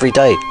see every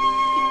day.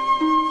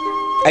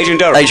 Adrian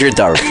Durham.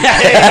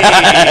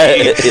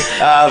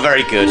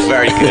 Very good,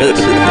 very good.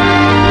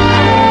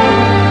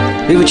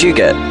 Who would you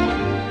get?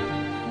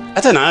 I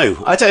don't know.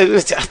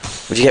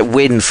 Would you get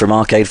Win from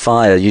Arcade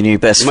Fire, your new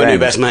best friend? My new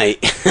best mate.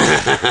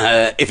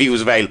 If he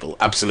was available,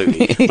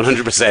 absolutely.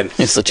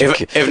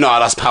 100%. If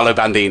not, I'd ask Paolo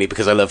Bandini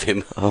because I love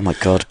him. Oh my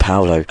God,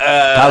 Paolo.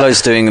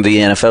 Paolo's doing the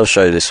NFL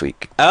show this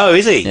week. Oh,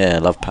 is he? Yeah, I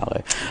love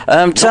Paolo.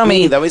 Tell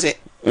me... though, is it?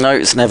 No,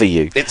 it's never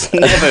you. It's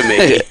never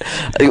me.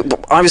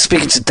 I was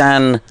speaking to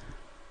Dan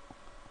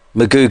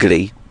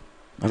Magoogly.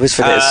 I always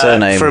forget his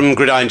surname. From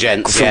Gridiron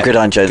Gents.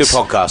 Gridiron Gents. Good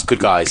podcast, good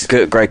guys.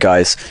 Great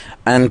guys.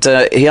 And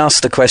he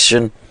asked a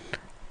question,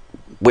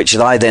 which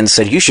I then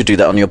said, you should do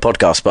that on your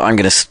podcast, but I'm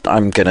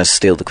gonna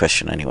steal the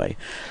question anyway.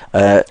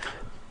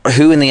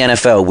 Who in the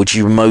NFL would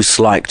you most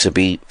like to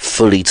be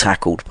fully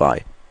tackled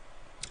by?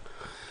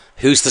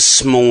 Who's the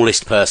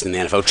smallest person in the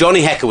NFL?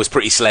 Johnny Hecker was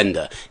pretty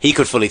slender. He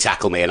could fully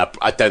tackle me, and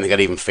I don't think I'd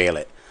even feel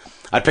it.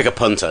 I'd pick a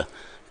punter,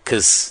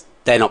 because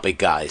they're not big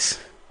guys.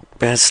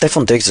 But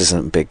Stephon Diggs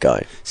isn't a big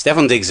guy.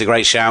 Stephon Diggs is a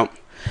great shout.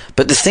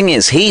 But the thing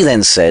is, he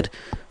then said,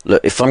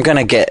 look, if I'm going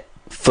to get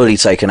fully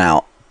taken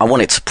out, I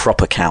want it to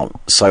proper count.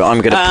 So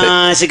I'm going to pick...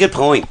 That's a good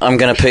point. I'm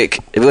going to pick...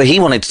 Well,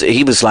 he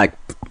was like,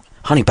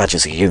 Honey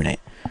Badger's a unit.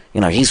 You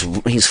know,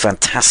 he's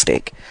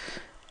fantastic.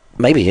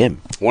 Maybe him.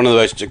 One of the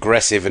most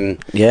aggressive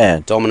and Yeah.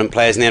 dominant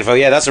players in the NFL.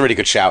 Yeah, that's a really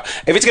good shout.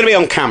 If it's going to be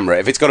on camera,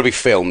 if it's got to be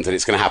filmed and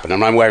it's going to happen,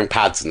 and I'm wearing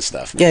pads and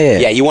stuff.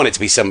 Yeah. You want it to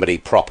be somebody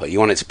proper. You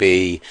want it to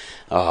be...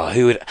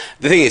 who would...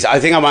 The thing is, I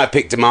think I might have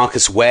picked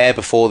DeMarcus Ware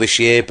before this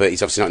year, but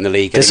he's obviously not in the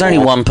league There's anymore.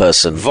 only one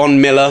person. Von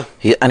Miller.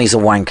 And he's a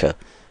wanker.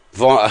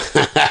 I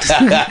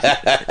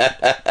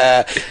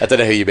don't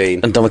know who you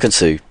mean. And Dominican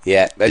Sue.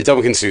 Yeah,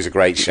 Dominican Sue's a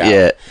great shout.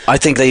 Yeah, I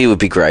think that he would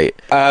be great.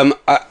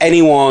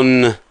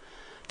 Anyone...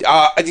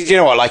 did you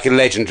know what? Like a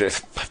legend.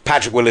 If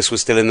Patrick Willis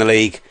was still in the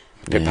league,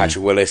 pick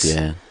Patrick Willis.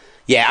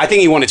 Yeah, I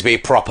think you want it to be a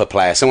proper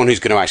player, someone who's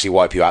going to actually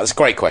wipe you out. That's a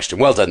great question.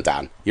 Well done,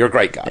 Dan. You're a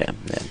great guy.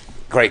 Yeah.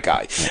 Great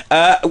guy.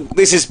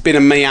 This has been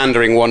a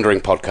meandering, wandering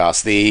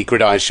podcast. The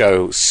Gridiron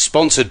Show,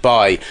 sponsored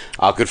by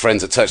our good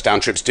friends at Touchdown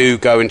Trips. Do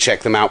go and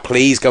check them out.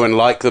 Please go and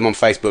like them on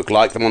Facebook,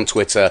 like them on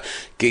Twitter,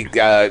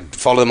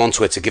 follow them on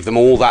Twitter. Give them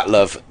all that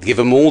love. Give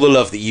them all the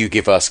love that you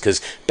give us, because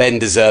Ben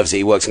deserves it.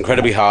 He works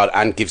incredibly hard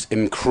and gives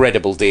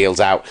incredible deals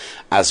out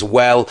as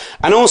well.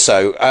 And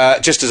also,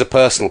 just as a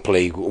personal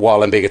plea,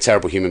 while I'm being a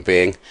terrible human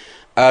being,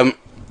 I'm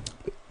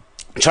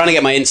trying to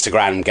get my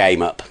Instagram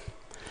game up.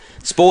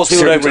 Sports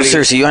people don't really...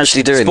 Seriously, you're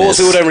actually doing sports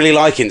this? people don't really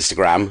like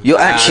Instagram.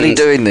 You're actually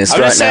doing this right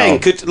now. I'm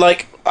just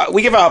saying,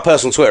 we give out our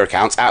personal Twitter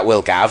accounts,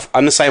 @WillGav.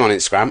 I'm the same on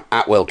Instagram,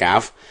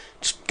 @WillGav.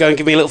 Just go and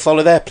give me a little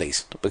follow there,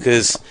 please,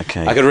 because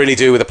I could really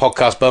do with a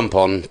podcast bump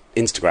on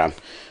Instagram.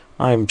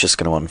 I'm just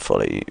going to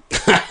unfollow you.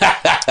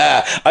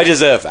 I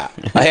deserve that.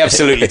 I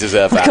absolutely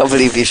deserve that. I can't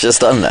believe you've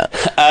just done that.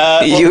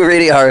 You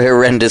really are a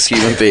horrendous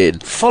human being.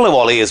 Follow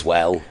Ollie as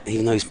well,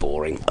 even though he's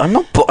boring. I'm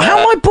not... How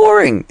am I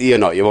boring? You're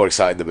not. You're more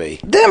excited than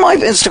me. There, my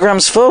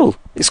Instagram's full.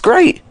 It's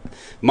great.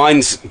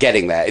 Mine's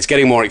getting there. It's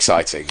getting more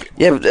exciting.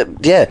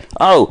 Yeah.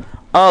 Oh,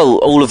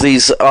 all of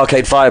these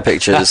Arcade Fire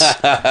pictures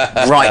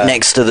right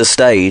next to the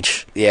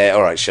stage. Yeah,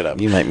 all right, shut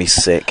up. You make me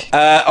sick.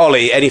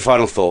 Ollie, any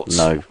final thoughts?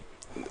 No.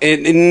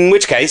 In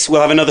which case,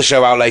 we'll have another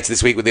show out later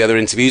this week with the other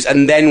interviews,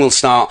 and then we'll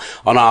start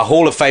on our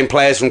Hall of Fame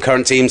players from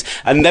current teams,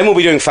 and then we'll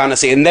be doing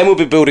fantasy, and then we'll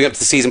be building up to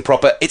the season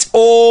proper. It's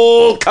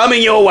all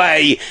coming your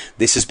way.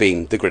 This has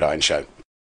been The Gridiron Show.